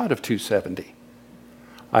never shot a .270.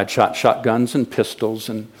 I'd shot shotguns and pistols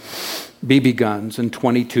and BB guns and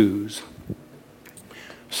 .22s.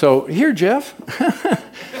 So here, Jeff,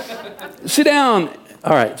 sit down.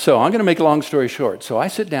 All right, so I'm going to make a long story short. So I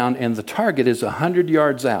sit down, and the target is 100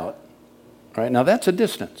 yards out. All right, now that's a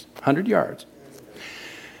distance, 100 yards.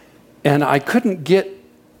 And I couldn't get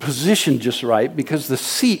positioned just right because the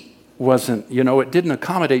seat wasn't, it didn't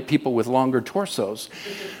accommodate people with longer torsos.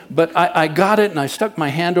 But I got it, and I stuck my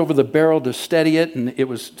hand over the barrel to steady it, and it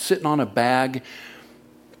was sitting on a bag.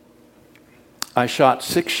 I shot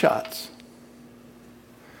 6 shots.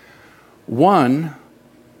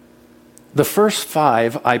 The first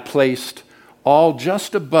 5 I placed all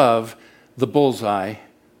just above the bullseye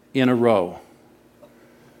in a row.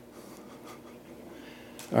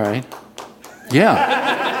 All right?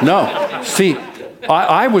 Yeah. No. See,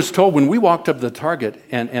 I was told when we walked up the target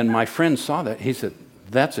and my friend saw that, he said,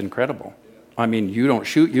 that's incredible. I mean, you don't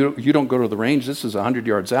shoot, you don't go to the range. This is 100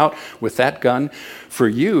 yards out with that gun. For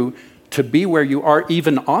you to be where you are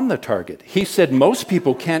even on the target. He said most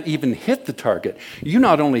people can't even hit the target. You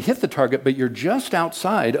not only hit the target, but you're just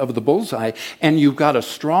outside of the bullseye, and you've got a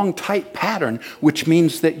strong, tight pattern, which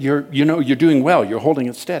means that you're doing well. You're holding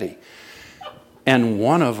it steady. And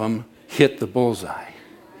one of them hit the bullseye.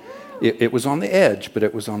 It was on the edge, but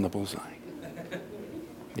it was on the bullseye.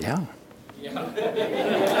 Yeah.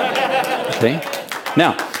 Okay?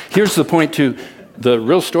 Now, here's the point to the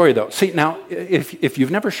real story, though. See, now, if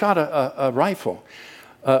you've never shot a rifle,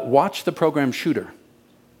 watch the program Shooter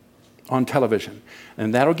on television.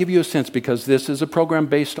 And that'll give you a sense, because this is a program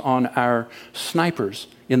based on our snipers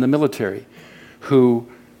in the military who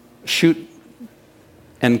shoot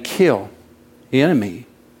and kill the enemy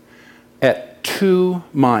at 2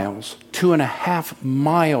 miles, 2.5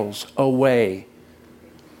 miles away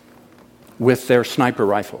with their sniper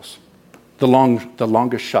rifles, the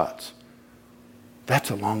longest shots.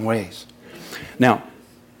 That's a long ways. Now,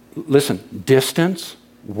 listen, distance,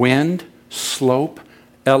 wind, slope,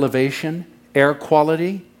 elevation, air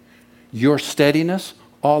quality, your steadiness,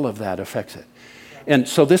 all of that affects it. And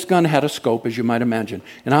so this gun had a scope, as you might imagine,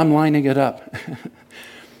 and I'm lining it up.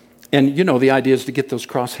 And you know, the idea is to get those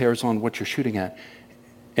crosshairs on what you're shooting at.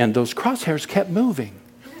 And those crosshairs kept moving.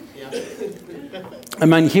 I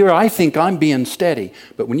mean, here I think I'm being steady,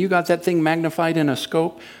 but when you got that thing magnified in a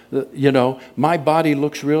scope, my body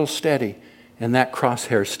looks real steady, and that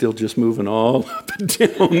crosshair is still just moving all up and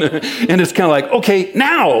down. And it's kind of like, okay,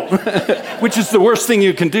 now, which is the worst thing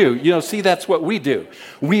you can do. See, that's what we do.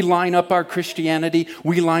 We line up our Christianity,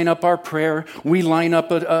 we line up our prayer, we line up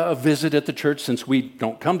a visit at the church. Since we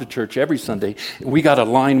don't come to church every Sunday, we got to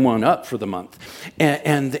line one up for the month.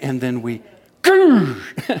 And then we,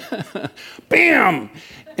 bam!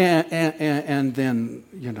 And then,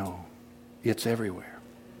 it's everywhere.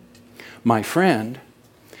 My friend,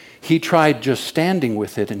 he tried just standing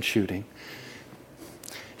with it and shooting.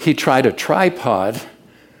 He tried a tripod.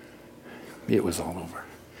 It was all over.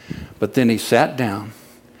 But then he sat down.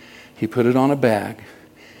 He put it on a bag.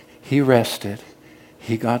 He rested.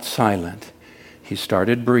 He got silent. He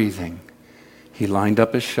started breathing. He lined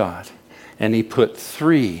up his shot. And he put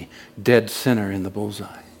 3 dead center in the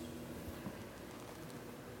bullseye.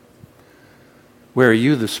 Where are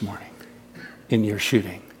you this morning in your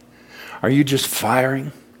shooting? Are you just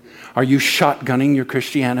firing? Are you shotgunning your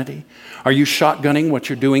Christianity? Are you shotgunning what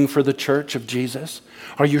you're doing for the church of Jesus?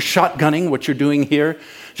 Are you shotgunning what you're doing here?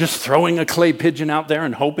 Just throwing a clay pigeon out there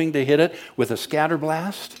and hoping to hit it with a scatter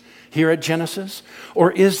blast here at Genesis?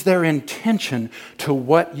 Or is there intention to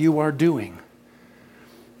what you are doing?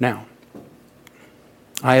 Now,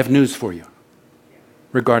 I have news for you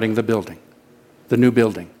regarding the building, the new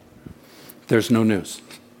building. There's no news.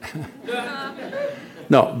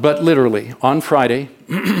 No, but literally, on Friday,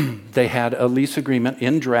 they had a lease agreement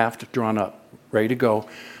in draft drawn up, ready to go,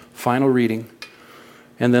 final reading.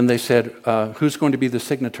 And then they said, who's going to be the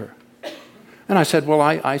signator? And I said, well,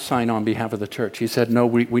 I sign on behalf of the church. He said, no,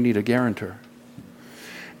 we need a guarantor.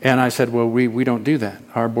 And I said, well, we don't do that.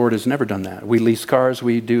 Our board has never done that. We lease cars,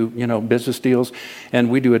 we do, business deals, and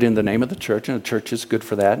we do it in the name of the church, and the church is good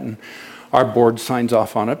for that. And our board signs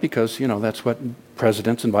off on it because, that's what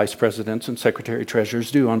presidents and vice presidents and secretary treasurers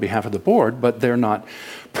do on behalf of the board, but they're not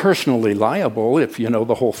personally liable if,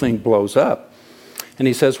 the whole thing blows up. And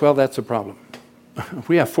he says, well, that's a problem.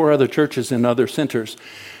 We have 4 other churches in other centers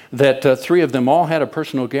that 3 of them all had a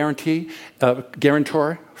personal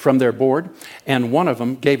guarantor from their board, and one of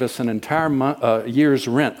them gave us an entire year's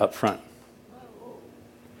rent up front.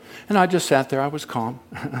 And I just sat there. I was calm.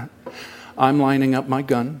 I'm lining up my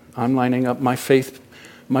gun. I'm lining up my faith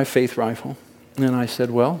rifle. And I said,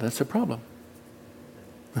 well, that's a problem.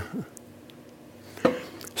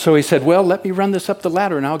 So he said, well, let me run this up the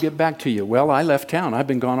ladder and I'll get back to you. Well, I left town. I've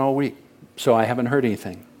been gone all week, so I haven't heard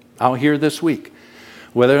anything. I'll hear this week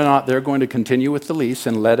whether or not they're going to continue with the lease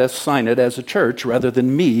and let us sign it as a church rather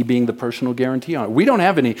than me being the personal guarantee on it. We don't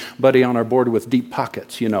have anybody on our board with deep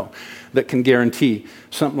pockets, that can guarantee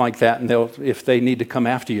something like that. And if they need to come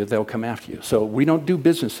after you, they'll come after you. So we don't do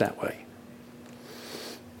business that way.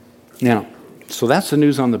 Now, so that's the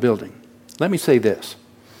news on the building. Let me say this.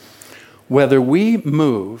 Whether we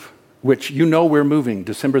move, which we're moving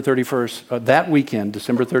December 31st, that weekend,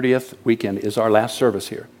 December 30th weekend, is our last service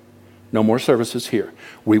here. No more services here.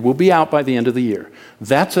 We will be out by the end of the year.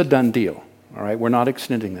 That's a done deal. All right, we're not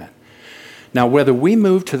extending that. Now, whether we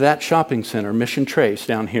move to that shopping center, Mission Trace,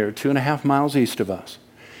 down here, 2.5 miles east of us,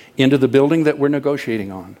 into the building that we're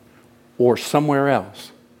negotiating on, or somewhere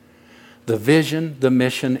else, the vision, the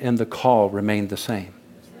mission, and the call remain the same.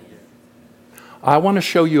 I want to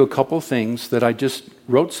show you a couple things that I just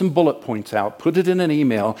wrote some bullet points out, put it in an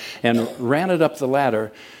email, and ran it up the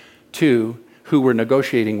ladder to who we're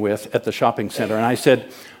negotiating with at the shopping center. And I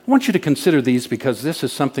said, I want you to consider these because this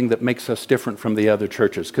is something that makes us different from the other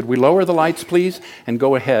churches. Could we lower the lights, please, and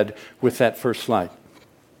go ahead with that first slide?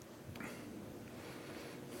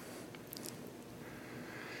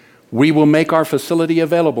 We will make our facility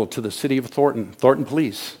available to the city of Thornton, Thornton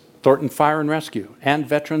Police, Thornton Fire and Rescue, and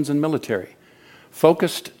veterans and military.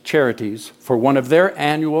 Focused charities for one of their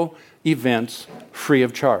annual events free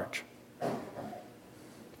of charge.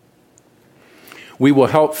 We will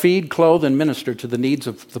help feed, clothe, and minister to the needs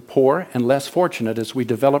of the poor and less fortunate as we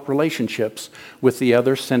develop relationships with the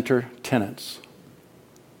other center tenants.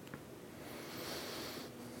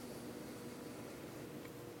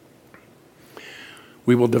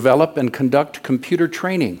 We will develop and conduct computer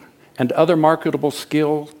training and other marketable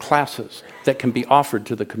skill classes that can be offered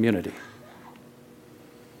to the community.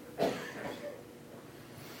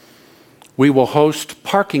 We will host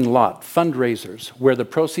parking lot fundraisers where the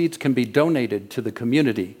proceeds can be donated to the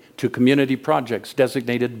community, to community projects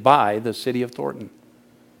designated by the city of Thornton.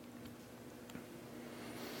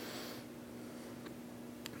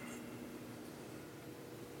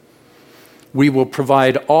 We will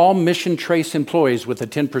provide all Mission Trace employees with a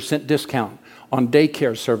 10% discount on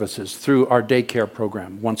daycare services through our daycare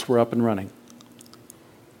program once we're up and running.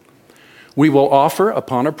 We will offer,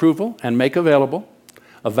 upon approval and make available,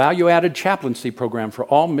 a value-added chaplaincy program for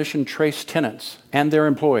all Mission Trace tenants and their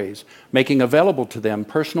employees, making available to them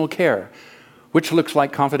personal care, which looks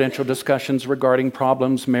like confidential discussions regarding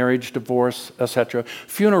problems, marriage, divorce, etc.,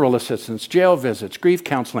 funeral assistance, jail visits, grief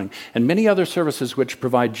counseling, and many other services which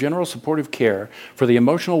provide general supportive care for the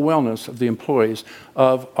emotional wellness of the employees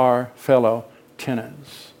of our fellow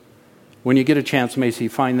tenants. When you get a chance, Macy,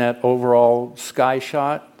 find that overall sky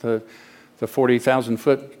shot, the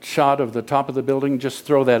 40,000-foot shot of the top of the building, just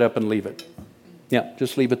throw that up and leave it. Yeah,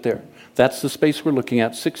 just leave it there. That's the space we're looking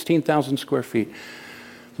at, 16,000 square feet.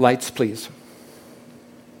 Lights, please.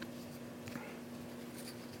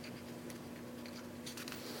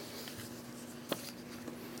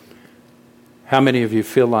 How many of you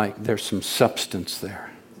feel like there's some substance there?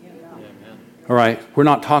 Yeah. All right, we're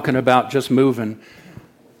not talking about just moving,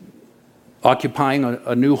 occupying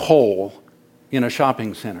a new hole in a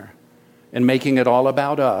shopping center and making it all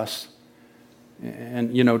about us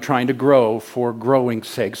and, trying to grow for growing's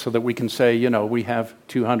sake so that we can say, we have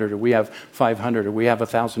 200 or we have 500 or we have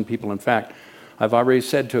 1,000 people. In fact, I've already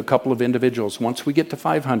said to a couple of individuals, once we get to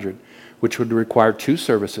 500, which would require 2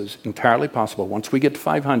 services, entirely possible. Once we get to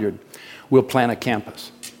 500, we'll plant a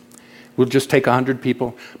campus. We'll just take 100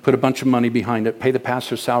 people, put a bunch of money behind it, pay the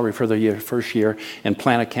pastor's salary for the first year, and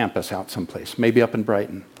plant a campus out someplace, maybe up in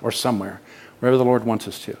Brighton or somewhere, wherever the Lord wants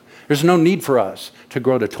us to. There's no need for us to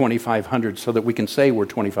grow to 2,500 so that we can say we're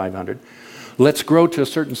 2,500. Let's grow to a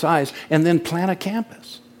certain size and then plant a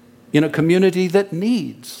campus in a community that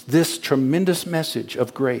needs this tremendous message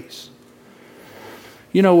of grace.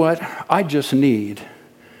 You know what? I just need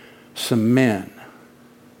some men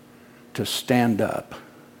to stand up.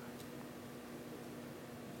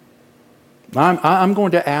 I'm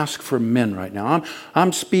going to ask for men right now.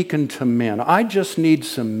 I'm speaking to men. I just need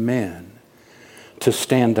some men to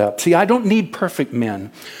stand up. See, I don't need perfect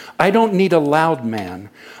men. I don't need a loud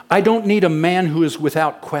man. I don't need a man who is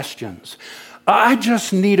without questions. I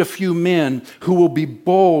just need a few men who will be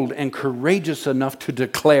bold and courageous enough to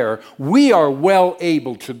declare, we are well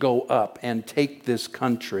able to go up and take this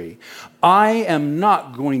country. I am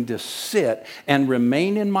not going to sit and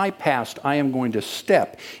remain in my past. I am going to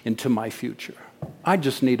step into my future. I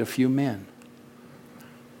just need a few men.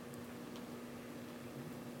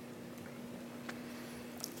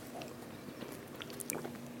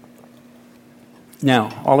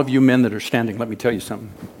 Now, all of you men that are standing, let me tell you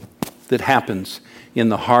something that happens in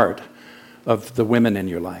the heart of the women in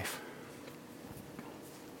your life.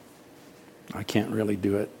 I can't really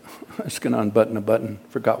do it. I'm just going to unbutton a button.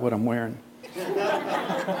 Forgot what I'm wearing.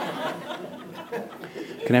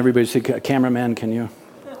 Can everybody see? Cameraman, can you?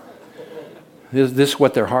 This is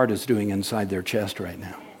what their heart is doing inside their chest right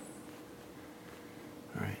now.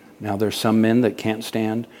 All right. Now, there's some men that can't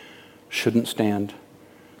stand, shouldn't stand.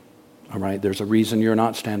 All right, there's a reason you're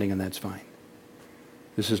not standing, and that's fine.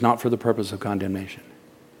 This is not for the purpose of condemnation.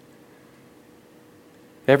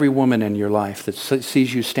 Every woman in your life that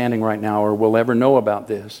sees you standing right now or will ever know about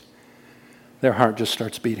this, their heart just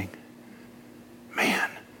starts beating. Man,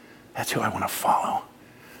 that's who I want to follow.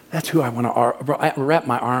 That's who I want to wrap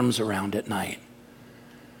my arms around at night.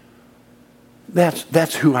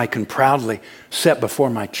 That's who I can proudly set before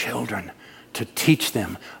my children to teach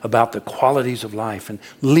them about the qualities of life and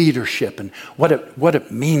leadership and what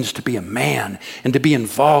it means to be a man and to be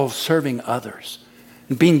involved serving others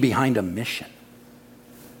and being behind a mission.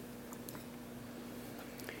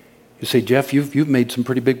 You say, Jeff, you've made some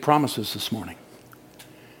pretty big promises this morning.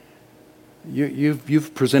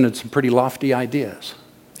 You've presented some pretty lofty ideas.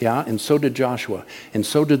 Yeah, and so did Joshua, and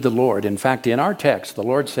so did the Lord. In fact, in our text, the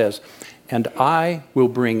Lord says, and I will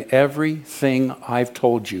bring everything I've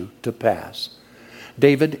told you to pass.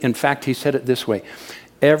 David, in fact, he said it this way,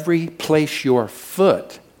 every place your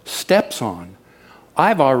foot steps on,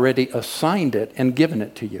 I've already assigned it and given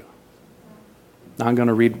it to you. Now I'm going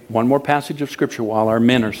to read one more passage of Scripture while our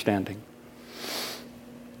men are standing.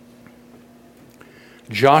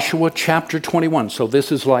 Joshua chapter 21. So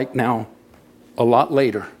this is like now a lot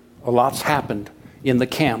later. A lot's happened in the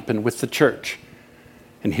camp and with the church.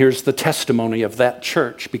 And here's the testimony of that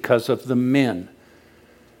church because of the men.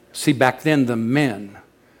 See, back then the men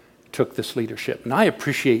took this leadership. And I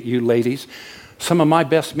appreciate you ladies. Some of my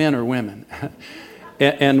best men are women.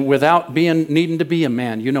 And without needing to be a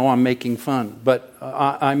man, you know I'm making fun. But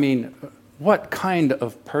I mean, what kind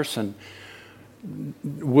of person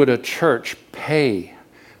would a church pay,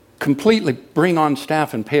 completely bring on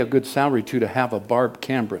staff and pay a good salary to have a Barb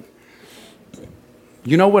Cameron?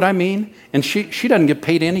 You know what I mean? And she doesn't get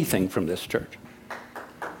paid anything from this church.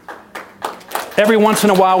 Every once in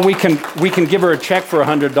a while we can give her a check for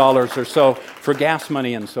 $100 or so for gas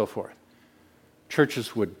money and so forth.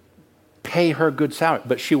 Churches would pay her good salary,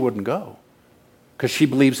 but she wouldn't go because she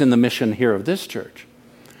believes in the mission here of this church.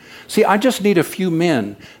 See, I just need a few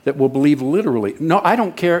men that will believe literally. No, I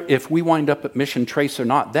don't care if we wind up at Mission Trace or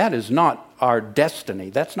not. That is not our destiny.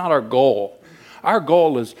 That's not our goal. Our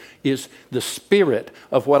goal is the spirit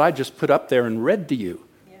of what I just put up there and read to you.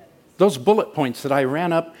 Yes. Those bullet points that I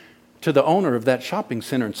ran up to the owner of that shopping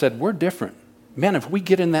center and said, we're different. Man, if we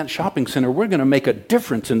get in that shopping center, we're going to make a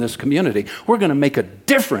difference in this community. We're going to make a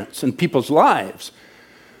difference in people's lives.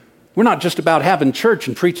 We're not just about having church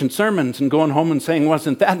and preaching sermons and going home and saying,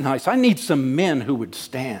 wasn't that nice? I need some men who would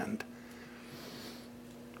stand.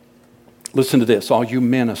 Listen to this, all you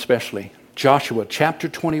men especially. Joshua chapter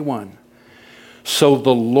 21. So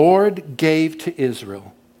the Lord gave to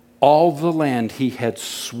Israel all the land he had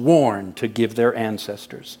sworn to give their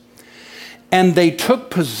ancestors. And they took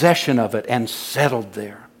possession of it and settled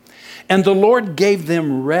there. And the Lord gave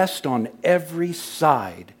them rest on every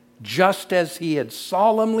side, just as he had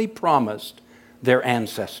solemnly promised their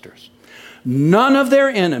ancestors. None of their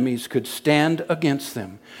enemies could stand against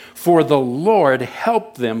them, for the Lord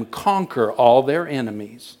helped them conquer all their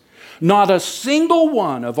enemies. Not a single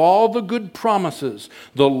one of all the good promises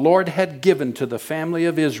the Lord had given to the family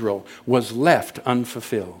of Israel was left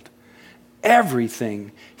unfulfilled.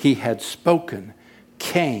 Everything he had spoken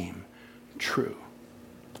came true.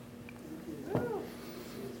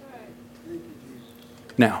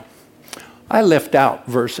 Now, I left out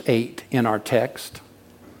verse 8 in our text.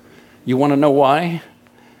 You want to know why?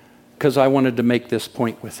 Because I wanted to make this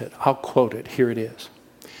point with it. I'll quote it. Here it is.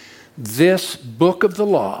 This book of the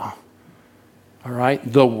law, all right,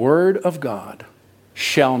 the word of God,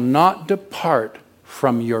 shall not depart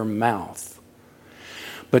from your mouth,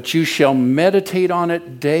 but you shall meditate on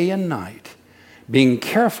it day and night, being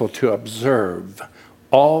careful to observe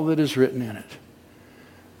all that is written in it.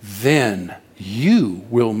 Then you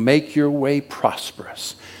will make your way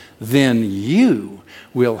prosperous. Then you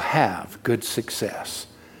will have good success.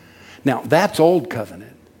 Now, that's Old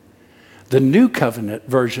Covenant. The New Covenant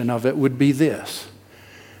version of it would be this.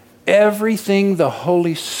 Everything the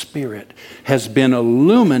Holy Spirit has been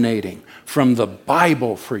illuminating from the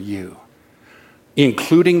Bible for you,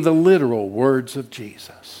 including the literal words of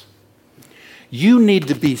Jesus. You need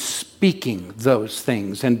to be speaking those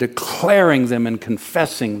things and declaring them and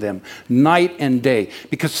confessing them night and day.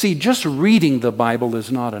 Because see, just reading the Bible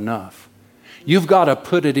is not enough. You've got to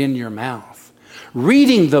put it in your mouth.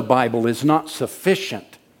 Reading the Bible is not sufficient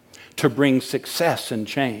to bring success and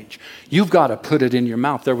change. You've got to put it in your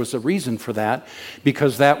mouth. There was a reason for that,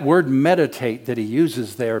 because that word meditate that he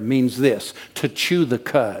uses there means this, to chew the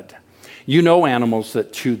cud. You know animals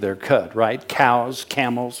that chew their cud, right? Cows,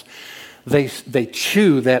 camels. They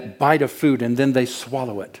chew that bite of food and then they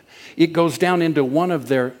swallow it. It goes down into one of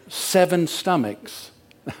their 7 stomachs.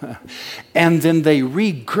 And then they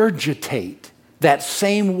regurgitate that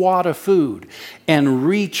same wad of food and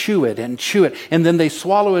re-chew it and chew it. And then they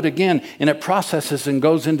swallow it again and it processes and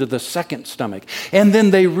goes into the 2nd stomach. And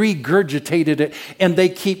then they regurgitated it and they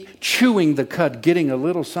keep chewing the cud, getting a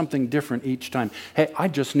little something different each time. Hey, I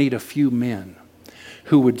just need a few men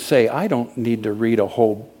who would say, I don't need to read a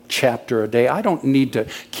whole chapter a day. I don't need to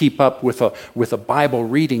keep up with a Bible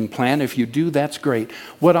reading plan. If you do, that's great.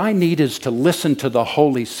 What I need is to listen to the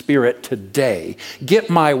Holy Spirit today, get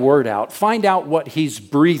my word out, find out what He's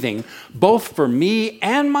breathing, both for me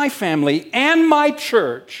and my family and my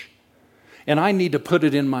church. And I need to put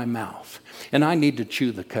it in my mouth, and I need to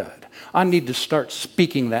chew the cud. I need to start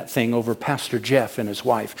speaking that thing over Pastor Jeff and his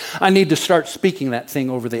wife. I need to start speaking that thing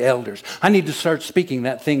over the elders. I need to start speaking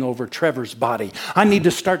that thing over Trevor's body. I need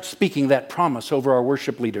to start speaking that promise over our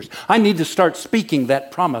worship leaders. I need to start speaking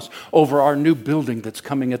that promise over our new building that's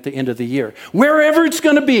coming at the end of the year. Wherever it's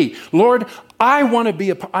going to be, Lord, I want to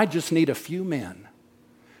be I just need a few men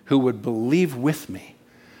who would believe with me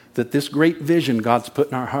that this great vision God's put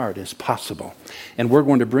in our heart is possible. And we're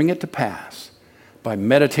going to bring it to pass by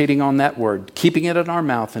meditating on that word, keeping it in our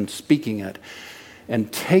mouth and speaking it,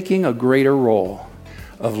 and taking a greater role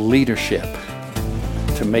of leadership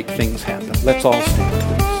to make things happen. Let's all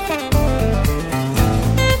stand, please.